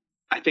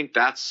I think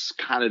that's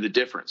kind of the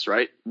difference,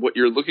 right? What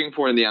you're looking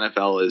for in the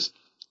NFL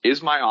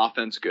is my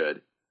offense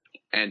good?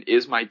 And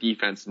is my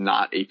defense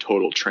not a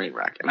total train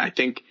wreck? And I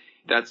think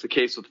that's the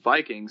case with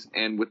Vikings.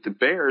 And with the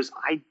Bears,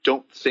 I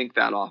don't think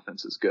that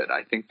offense is good.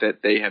 I think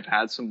that they have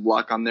had some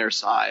luck on their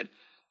side.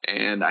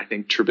 And I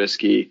think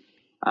Trubisky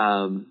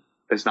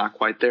is not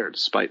quite there,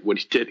 despite what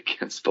he did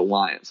against the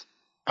Lions.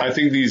 I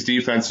think these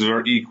defenses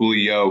are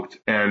equally yoked.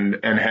 And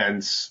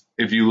hence,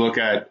 if you look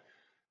at,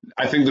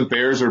 I think the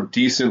Bears are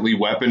decently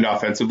weaponed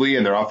offensively,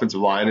 and their offensive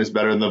line is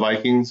better than the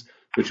Vikings.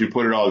 But you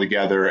put it all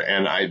together,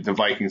 and the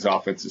Vikings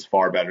offense is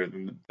far better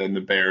than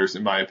the Bears,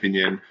 in my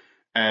opinion.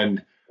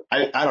 And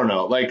I don't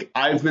know. Like,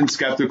 I've been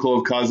skeptical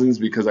of Cousins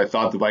because I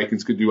thought the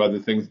Vikings could do other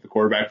things at the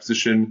quarterback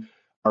position.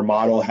 Our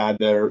model had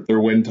their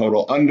win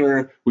total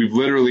under. We've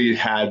literally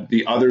had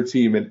the other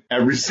team in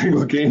every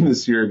single game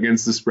this year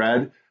against the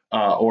spread,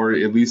 or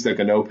at least like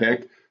a no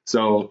pick.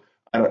 So,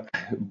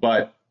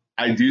 but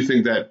I do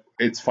think that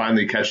it's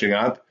finally catching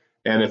up.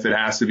 And if it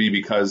has to be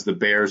because the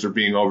Bears are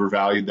being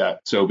overvalued,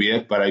 that so be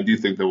it. But I do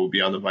think that we'll be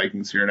on the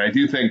Vikings here. And I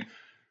do think,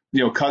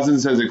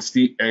 Cousins has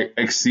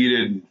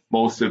exceeded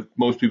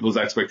most people's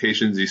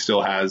expectations. He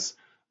still has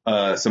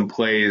some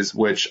plays,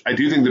 which I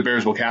do think the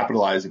Bears will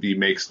capitalize if he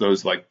makes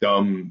those like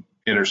dumb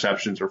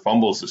interceptions or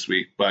fumbles this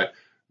week. But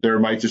there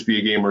might just be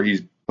a game where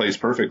he plays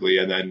perfectly.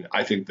 And then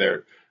I think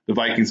the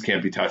Vikings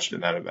can't be touched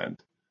in that event.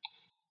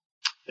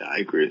 Yeah, I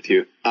agree with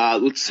you.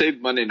 Let's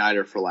save Monday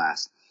Nighter for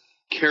last.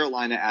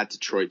 Carolina at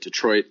Detroit.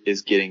 Detroit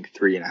is getting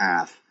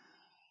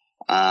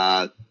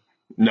 3.5.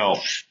 No.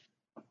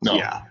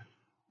 Yeah.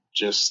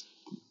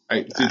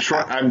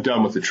 Detroit. I'm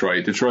done with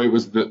Detroit. Detroit.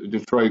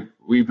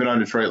 We've been on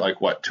Detroit like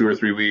 2 or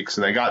 3 weeks,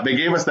 and they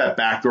gave us that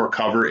backdoor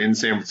cover in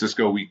San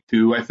Francisco week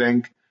 2, I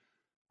think.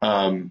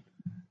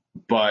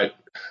 But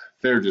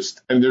their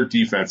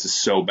defense is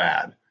so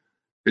bad.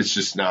 It's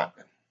just not.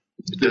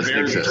 The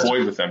Bears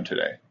toyed with them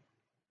today.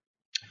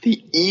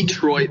 The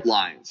Detroit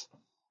Lions.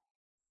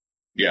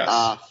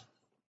 Yes.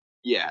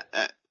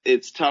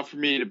 It's tough for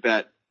me to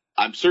bet.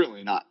 I'm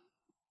certainly not.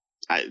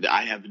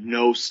 I have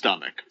no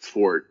stomach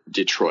for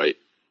Detroit,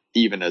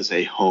 even as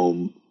a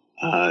home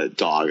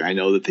dog. I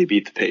know that they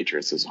beat the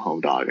Patriots as a home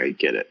dog. I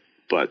get it.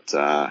 But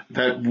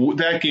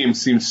that game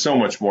seems so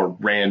much more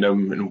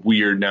random and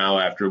weird now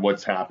after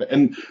what's happened.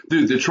 And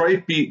dude,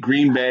 Detroit beat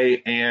Green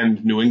Bay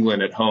and New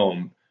England at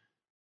home.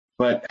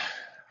 But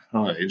I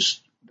don't know,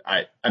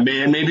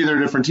 maybe they're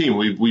a different team.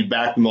 We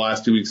backed them the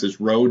last 2 weeks as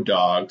road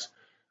dogs.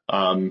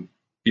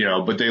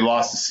 But they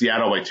lost to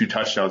Seattle by 2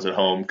 touchdowns at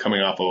home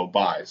coming off of a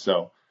bye.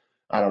 So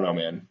I don't know,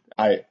 man.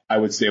 I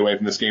would stay away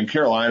from this game.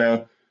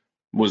 Carolina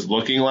was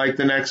looking like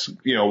the next,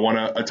 won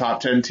a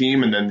top 10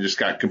 team and then just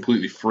got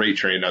completely freight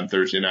trained on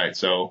Thursday night.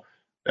 So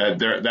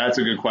that's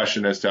a good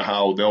question as to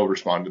how they'll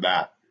respond to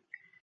that.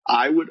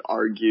 I would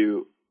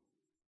argue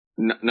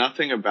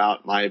nothing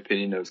about my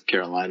opinion of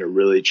Carolina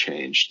really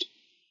changed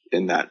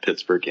in that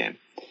Pittsburgh game.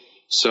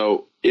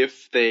 So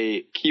if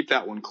they keep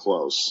that one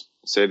close,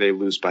 say they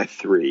lose by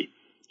 3,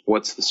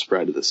 what's the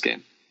spread of this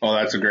game? Oh,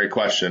 that's a great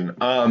question.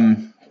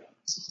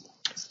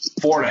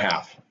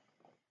 4.5.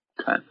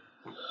 Okay.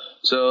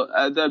 So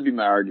that'd be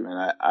my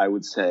argument. I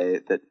would say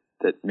that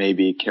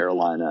maybe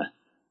Carolina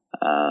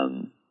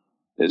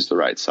is the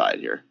right side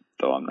here,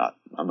 though I'm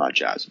not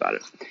jazzed about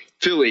it.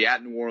 Philly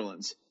at New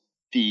Orleans.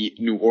 The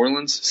New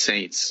Orleans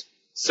Saints,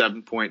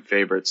 7-point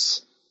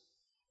favorites.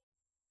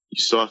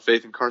 You still have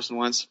faith in Carson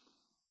Wentz?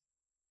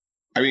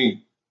 I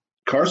mean,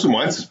 Carson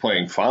Wentz is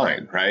playing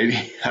fine, right?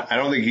 I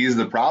don't think he's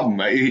the problem.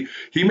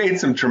 He made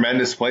some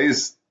tremendous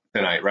plays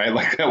tonight, right?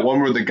 Like that one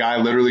where the guy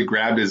literally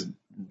grabbed his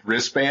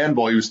wristband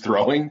while he was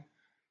throwing.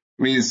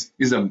 I mean,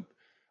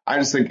 I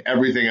just think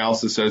everything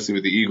else associated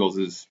with the Eagles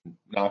is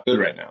not good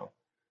right now.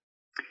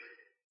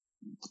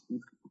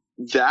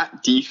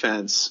 That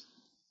defense,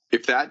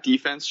 if that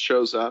defense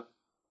shows up,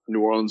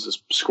 New Orleans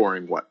is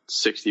scoring,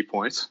 60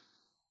 points?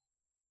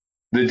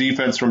 The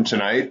defense from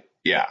tonight?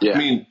 Yeah. I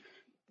mean,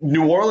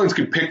 New Orleans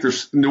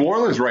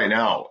right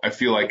now, I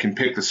feel like, can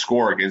pick the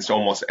score against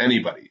almost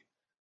anybody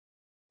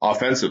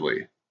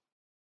offensively.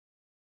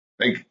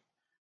 Like,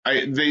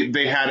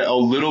 they had a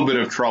little bit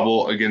of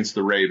trouble against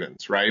the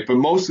Ravens, right? But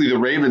mostly the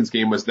Ravens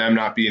game was them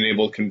not being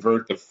able to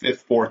convert the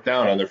 5th, 4th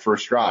down on their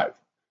first drive,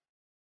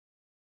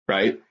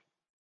 right?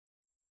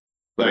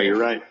 Like, you're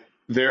right.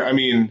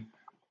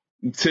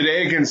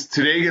 Today against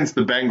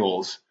the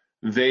Bengals,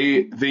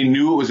 they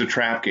knew it was a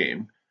trap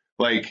game.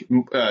 Like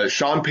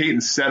Sean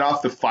Payton set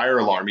off the fire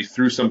alarm. He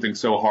threw something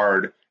so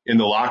hard in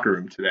the locker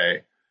room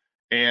today,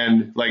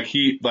 and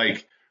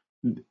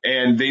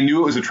and they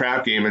knew it was a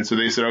trap game, and so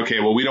they said, okay,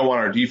 well, we don't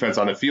want our defense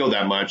on the field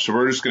that much, so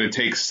we're just going to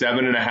take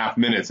 7.5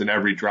 minutes in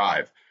every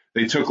drive.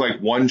 They took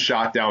one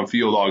shot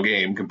downfield all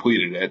game,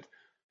 completed it,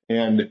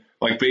 and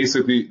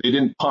basically they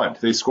didn't punt.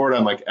 They scored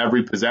on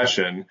every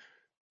possession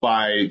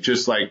by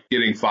just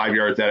getting 5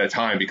 yards at a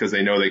time because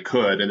they know they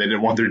could, and they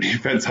didn't want their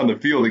defense on the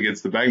field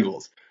against the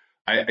Bengals.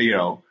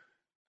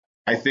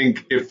 I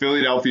think if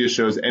Philadelphia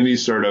shows any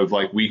sort of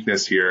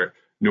weakness here,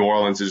 New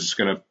Orleans is just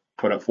going to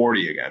put up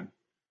 40 again.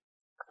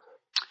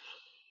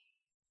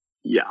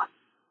 Yeah.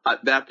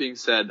 That being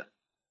said,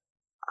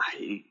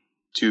 I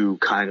do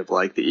kind of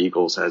like the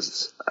Eagles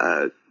as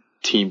a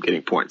team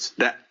getting points.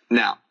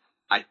 Now,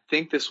 I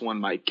think this one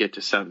might get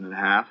to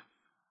 7.5.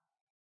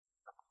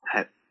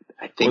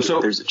 I think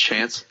there's a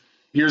chance.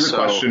 Here's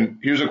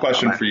a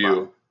question for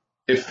you.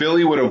 If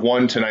Philly would have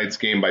won tonight's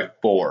game by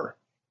 4,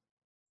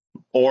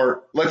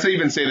 or let's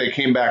even say they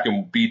came back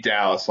and beat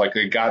Dallas,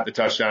 they got the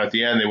touchdown at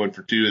the end, they went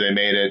for 2, they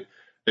made it,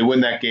 they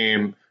win that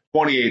game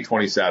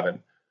 28-27.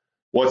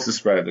 What's the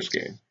spread of this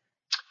game?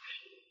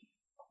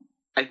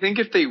 I think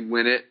if they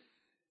win it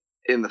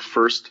in the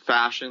first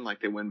fashion,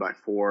 they win by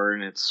 4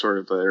 and it's sort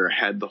of they're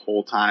ahead the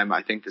whole time,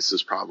 I think this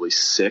is probably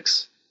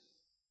 6,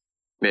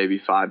 maybe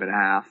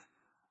 5.5.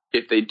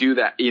 If they do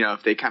that,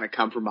 if they kind of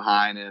come from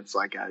behind and it's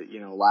a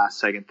last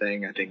second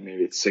thing, I think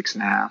maybe it's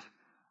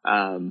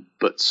 6.5.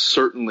 But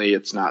certainly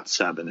it's not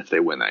 7 if they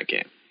win that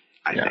game,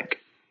 I think.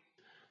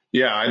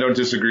 Yeah, I don't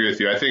disagree with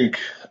you. I think,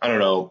 I don't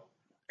know,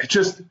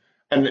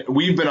 and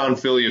we've been on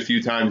Philly a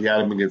few times. We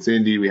had them against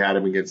Indy. We had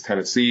them against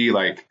Tennessee.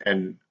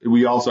 And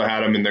we also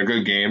had them in their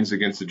good games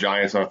against the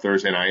Giants on a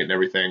Thursday night and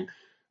everything.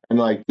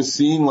 And just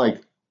seeing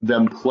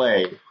them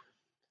play,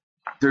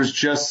 there's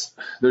just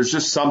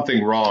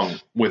something wrong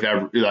with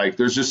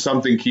there's just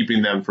something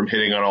keeping them from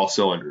hitting on all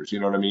cylinders.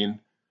 You know what I mean?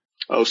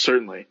 Oh,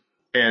 certainly.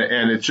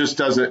 And it just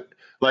doesn't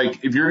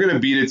if you're going to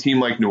beat a team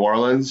like New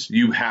Orleans,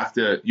 you have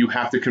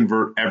to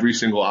convert every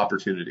single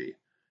opportunity.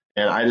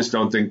 And I just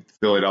don't think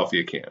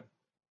Philadelphia can.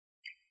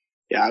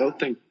 Yeah, I don't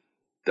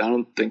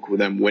think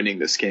them winning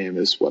this game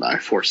is what I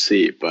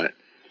foresee, but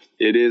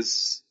it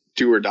is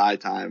do or die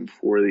time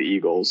for the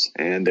Eagles,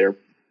 and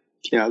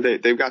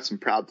they've got some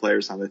proud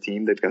players on the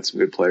team. They've got some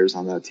good players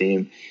on that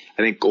team.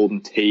 I think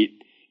Golden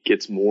Tate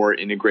gets more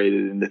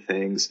integrated into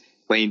things.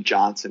 Lane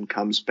Johnson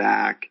comes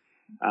back.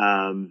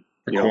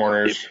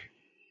 Corners.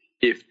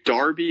 If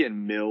Darby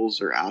and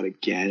Mills are out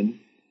again,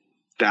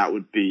 that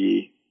would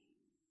be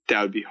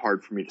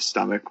hard for me to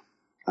stomach.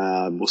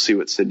 We'll see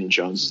what Sidney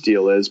Jones'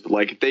 deal is, but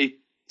like if they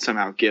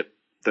somehow get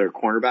their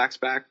cornerbacks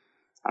back,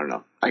 I don't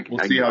know.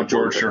 We'll see how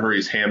George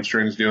Shahuri's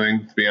hamstring's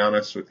doing, to be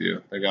honest with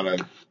you. They got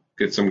to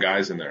get some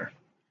guys in there.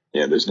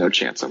 Yeah, there's no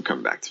chance I'm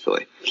coming back to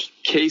Philly.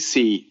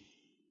 KC,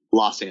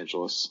 Los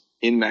Angeles,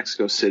 in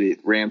Mexico City.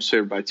 Rams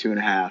favored by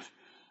 2.5.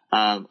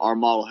 Our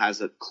model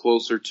has it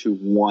closer to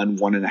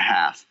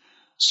 1.5.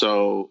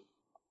 So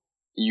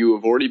you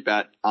have already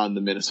bet on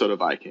the Minnesota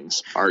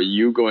Vikings. Are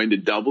you going to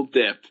double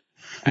dip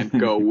and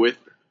go with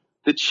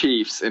the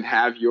Chiefs and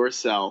have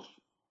yourself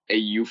a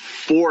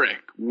euphoric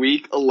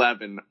Week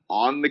 11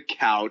 on the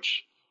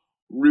couch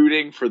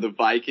rooting for the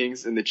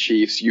Vikings and the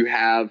Chiefs? You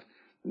have,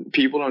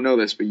 people don't know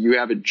this, but you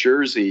have a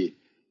jersey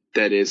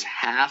that is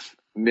half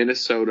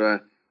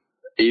Minnesota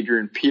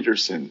Adrian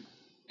Peterson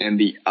and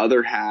the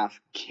other half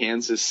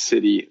Kansas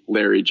City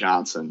Larry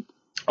Johnson.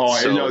 Oh,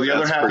 so no, the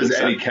other half is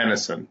Eddie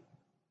Kennison.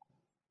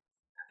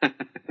 Eddie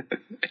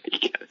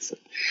Kennison.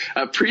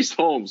 Priest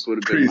Holmes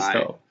would have been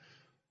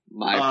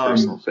my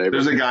personal favorite.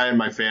 There's a guy in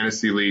my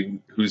fantasy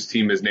league whose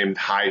team is named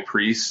High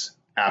Priest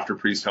after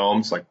Priest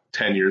Holmes, like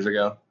 10 years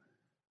ago.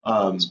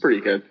 It's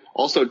pretty good.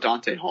 Also,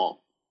 Dante Hall.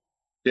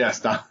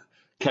 Yes,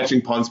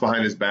 catching punts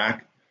behind his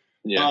back.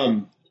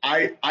 Yeah.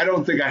 I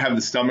don't think I have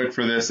the stomach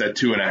for this at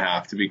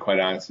 2.5, to be quite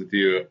honest with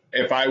you.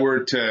 If I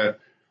were to,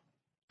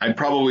 I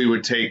probably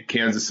would take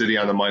Kansas City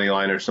on the money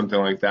line or something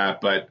like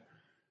that. But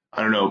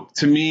I don't know.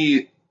 To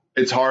me,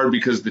 it's hard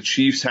because the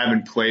Chiefs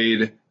haven't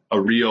played a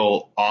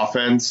real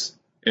offense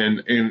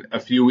in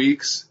a few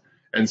weeks.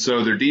 And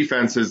so their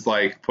defense has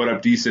like put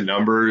up decent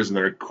numbers, and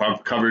their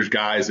coverage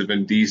guys have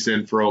been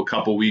decent for a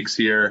couple weeks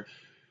here.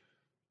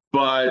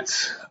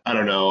 But I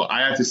don't know.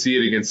 I have to see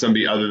it against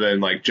somebody other than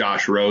like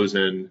Josh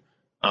Rosen,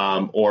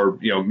 or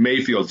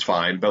Mayfield's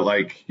fine. But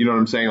like, you know what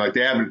I'm saying? Like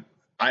they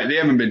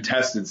haven't been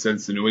tested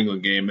since the New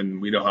England game,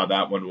 and we know how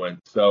that one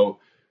went. So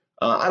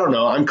I don't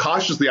know. I'm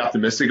cautiously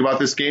optimistic about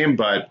this game,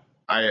 but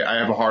I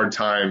have a hard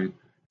time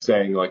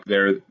saying like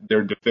they're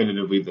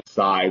definitively the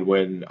side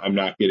when I'm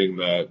not getting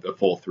the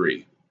full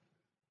 3.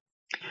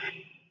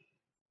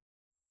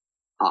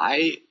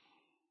 I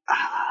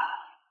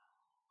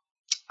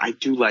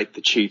do like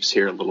the Chiefs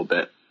here a little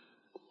bit.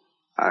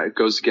 It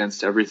goes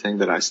against everything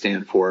that I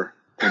stand for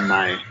in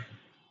the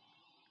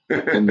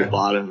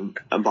bottom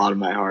of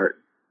my heart.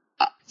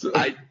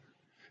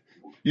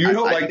 You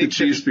don't like the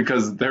Chiefs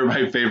because they're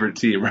my favorite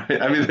team,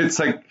 right? I mean, it's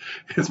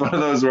one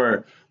of those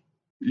where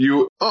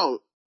you.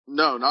 Oh,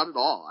 no, not at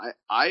all.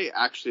 I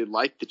actually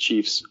like the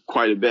Chiefs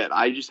quite a bit.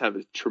 I just have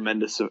a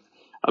tremendous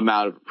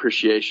amount of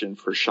appreciation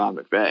for Sean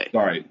McVay.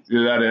 All right.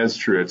 That is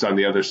true. It's on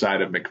the other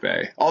side of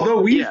McVay.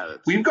 Although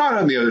we've gone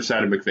on the other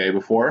side of McVay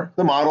before.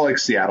 The model like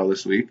Seattle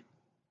this week.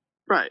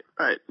 Right.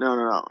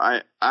 No.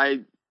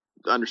 I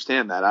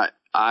understand that.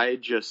 I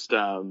just,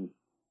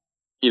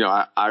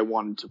 I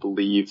wanted to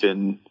believe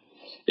in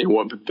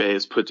what McVay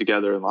has put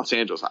together in Los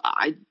Angeles.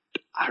 I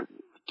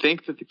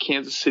think that the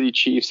Kansas City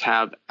Chiefs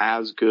have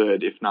as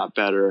good, if not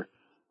better,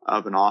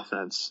 of an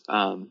offense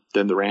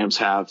than the Rams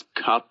have.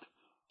 Kupp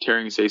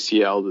tearing his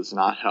ACL does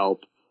not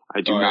help. I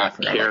do not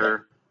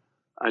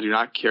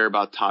care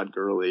about Todd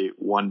Gurley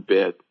one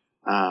bit.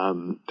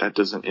 That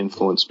doesn't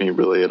influence me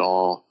really at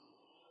all.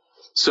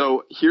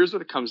 So here's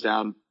what it comes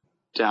down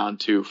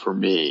to for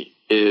me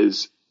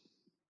is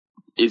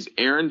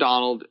Aaron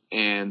Donald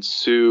and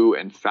Sue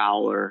and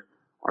Fowler,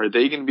 are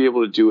they going to be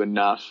able to do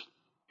enough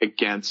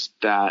against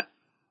that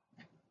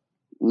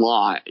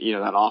line,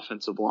 that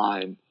offensive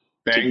line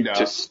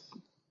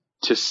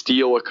to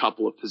steal a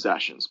couple of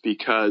possessions?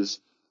 Because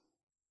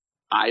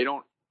I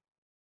don't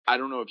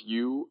know if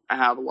you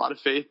have a lot of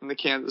faith in the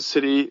Kansas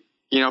City,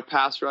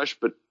 pass rush,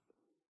 but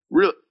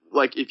really,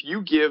 like if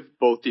you give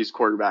both these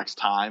quarterbacks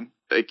time,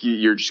 like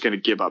you're just going to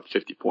give up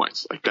 50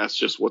 points. Like that's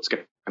just what's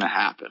going to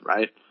happen,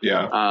 right?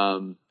 Yeah.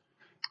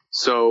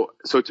 So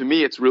to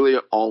me, it's really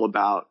all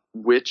about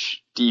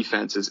which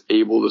defense is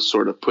able to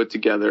sort of put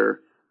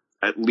together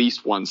at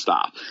least one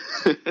stop.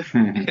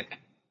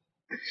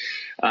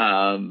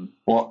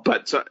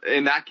 But so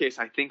in that case,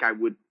 I think I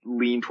would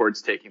lean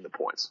towards taking the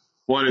points.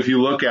 Well, if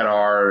you look at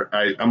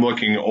I'm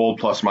looking old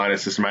plus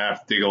minus system. I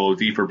have to dig a little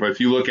deeper, but if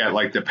you look at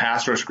like the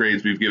pass rush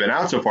grades we've given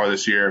out so far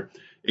this year,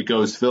 it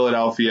goes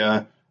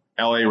Philadelphia,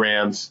 LA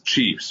Rams,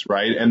 Chiefs,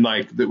 right? And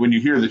like when you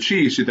hear the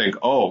Chiefs, you think,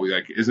 oh,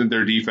 like isn't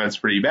their defense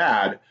pretty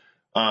bad?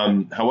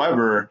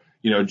 However,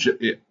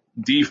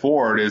 D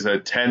Ford is a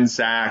 10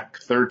 sack,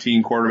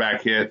 13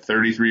 quarterback hit,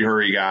 33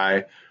 hurry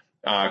guy.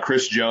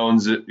 Chris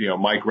Jones,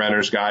 Mike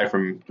Renner's guy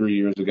from 3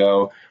 years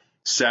ago,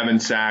 7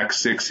 sacks,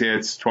 6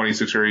 hits,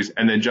 26 hurries.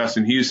 And then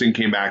Justin Houston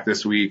came back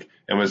this week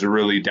and was a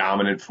really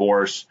dominant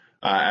force.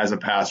 as a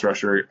pass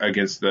rusher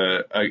against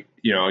the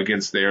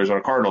against the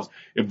Arizona Cardinals.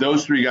 If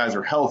those three guys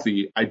are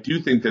healthy, I do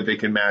think that they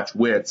can match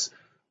Wits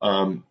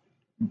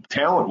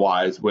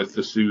talent-wise with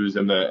the Sues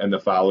and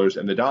the Fowlers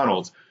and the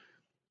Donalds.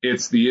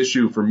 It's the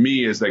issue for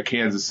me is that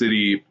Kansas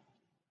City,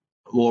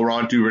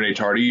 Laurent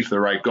Duvernay-Tardif, the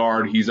right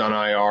guard, he's on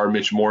IR.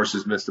 Mitch Morse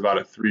has missed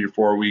about 3 or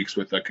 4 weeks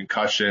with a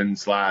concussion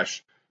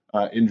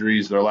 /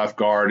 injuries. Their left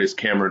guard is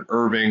Cameron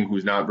Irving,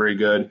 who's not very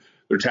good.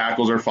 Their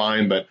tackles are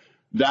fine, but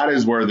that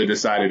is where the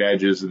decided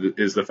edge is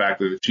the fact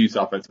that the Chiefs'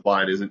 offensive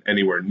line isn't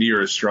anywhere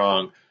near as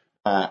strong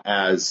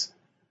as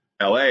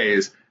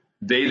LA's.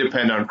 They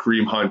depend on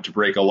Kareem Hunt to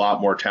break a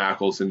lot more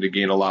tackles and to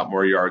gain a lot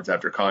more yards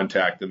after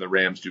contact than the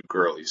Rams do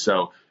early.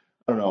 So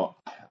I don't know.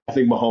 I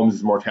think Mahomes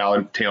is more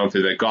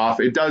talented than Goff.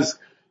 It does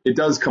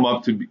come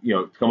up to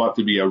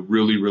be a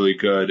really, really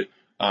good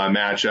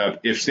matchup.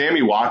 If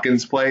Sammy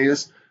Watkins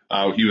plays,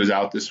 he was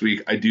out this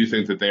week. I do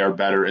think that they are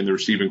better in the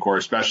receiving core,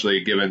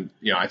 especially given,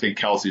 I think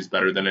Kelsey's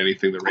better than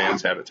anything the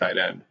Rams have at tight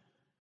end.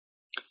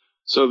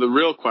 So the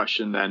real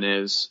question then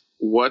is,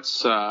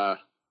 what's your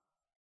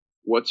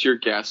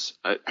guess?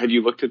 Have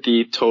you looked at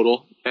the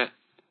total yet?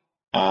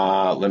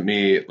 Let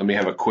me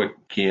have a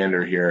quick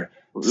gander here.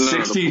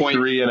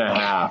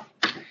 63.5.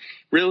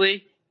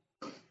 Really?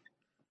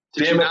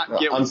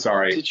 I'm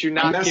sorry. Did you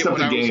not get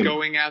what I was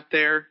going at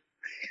there?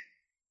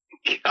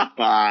 Come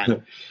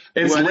on.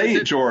 It's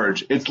late,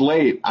 George. It's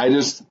late. I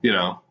just,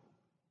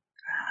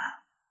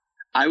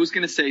 I was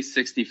going to say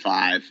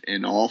 65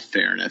 in all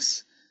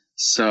fairness.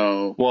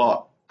 So,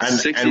 well, and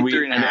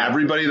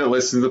everybody that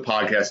listens to the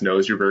podcast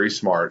knows you're very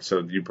smart. So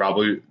you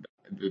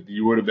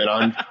would have been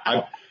on.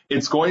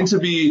 It's going to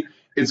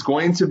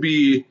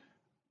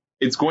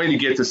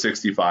get to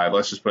 65.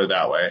 Let's just put it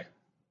that way.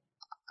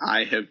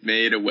 I have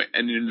made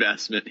an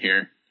investment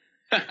here.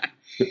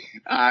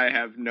 I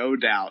have no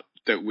doubt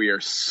that we are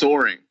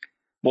soaring.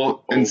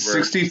 Well, and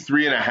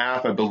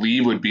 63.5, I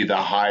believe, would be the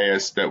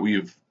highest that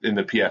we've in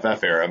the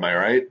PFF era. Am I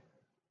right?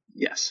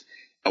 Yes.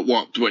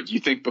 Well, what do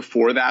you think?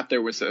 Before that,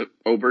 there was a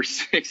over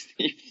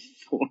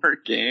 64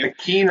 game. A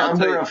key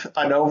number of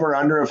an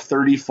over/under of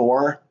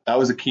 34. That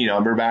was a key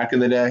number back in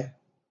the day.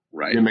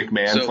 Right.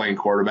 McMahon playing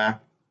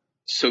quarterback.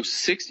 So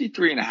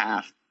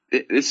 63.5.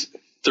 This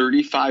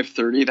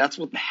 35-30. That's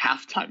what the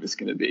halftime is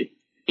going to be.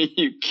 Are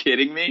you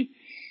kidding me?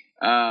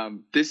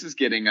 This is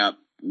getting up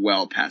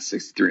well past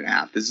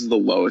 63.5. This is the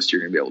lowest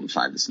you're going to be able to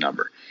find this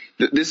number.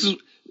 This is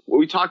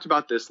we talked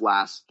about this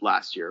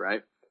last year,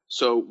 right?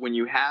 So when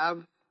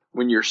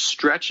you're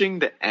stretching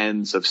the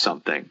ends of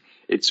something,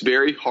 it's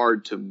very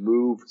hard to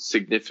move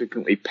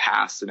significantly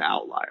past an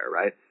outlier,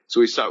 right?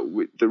 So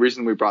the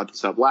reason we brought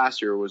this up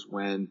last year was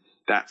when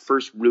that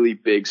first really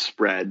big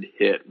spread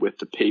hit with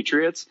the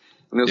Patriots.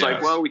 And it was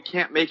like, well, we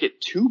can't make it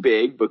too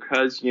big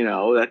because,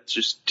 that's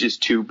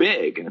just too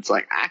big. And it's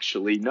like,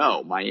 actually,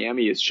 no,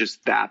 Miami is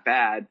just that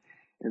bad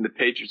and the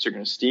Patriots are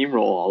going to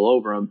steamroll all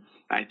over them.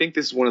 I think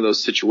this is one of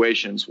those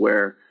situations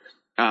where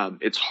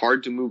it's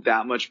hard to move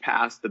that much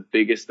past the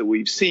biggest that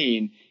we've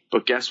seen.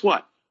 But guess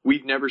what?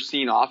 We've never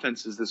seen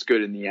offenses this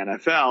good in the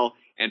NFL,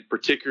 and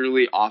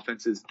particularly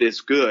offenses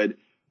this good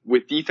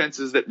with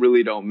defenses that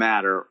really don't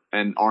matter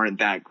and aren't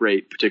that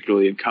great,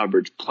 particularly in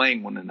coverage,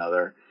 playing one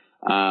another.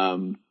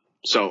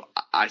 So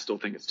I still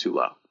think it's too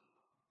low.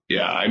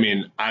 Yeah, I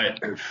mean, I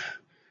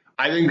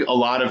think a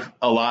lot has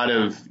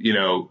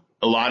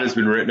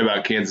been written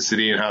about Kansas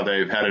City and how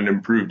they've had an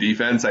improved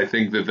defense. I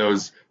think that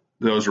those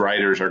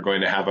writers are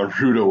going to have a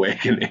rude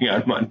awakening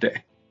on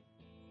Monday.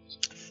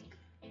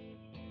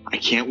 I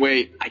can't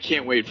wait. I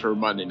can't wait for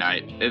Monday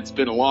night. It's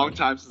been a long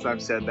time since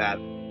I've said that.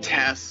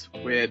 Tess,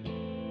 Witt,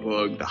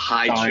 Boog, the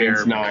high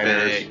chair,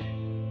 Niners.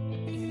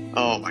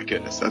 Oh my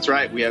goodness, that's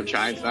right. We have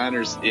Giants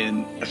Niners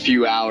in a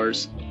few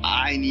hours.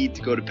 I need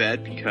to go to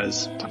bed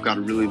because I've got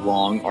a really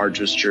long,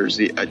 arduous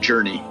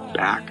journey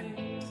back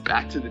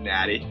to the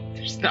Natty.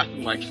 There's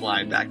nothing like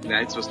flying back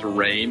tonight. It's supposed to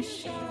rain.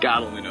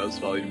 God only knows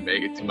if I'll even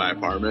make it to my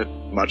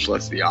apartment, much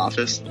less the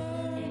office.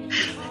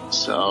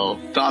 So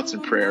thoughts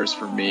and prayers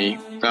for me,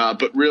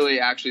 but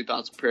really actually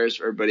thoughts and prayers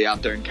for everybody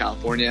out there in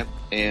California.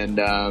 And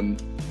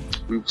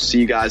we will see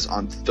you guys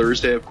on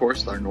Thursday, of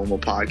course, with our normal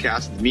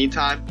podcast. In the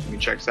meantime, you can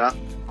check us out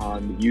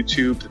on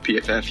YouTube, the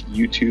PFF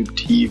YouTube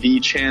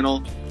TV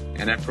channel,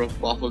 and at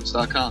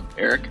ProFootballFocus.com.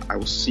 Eric, I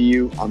will see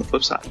you on the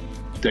flip side.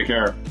 Take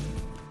care.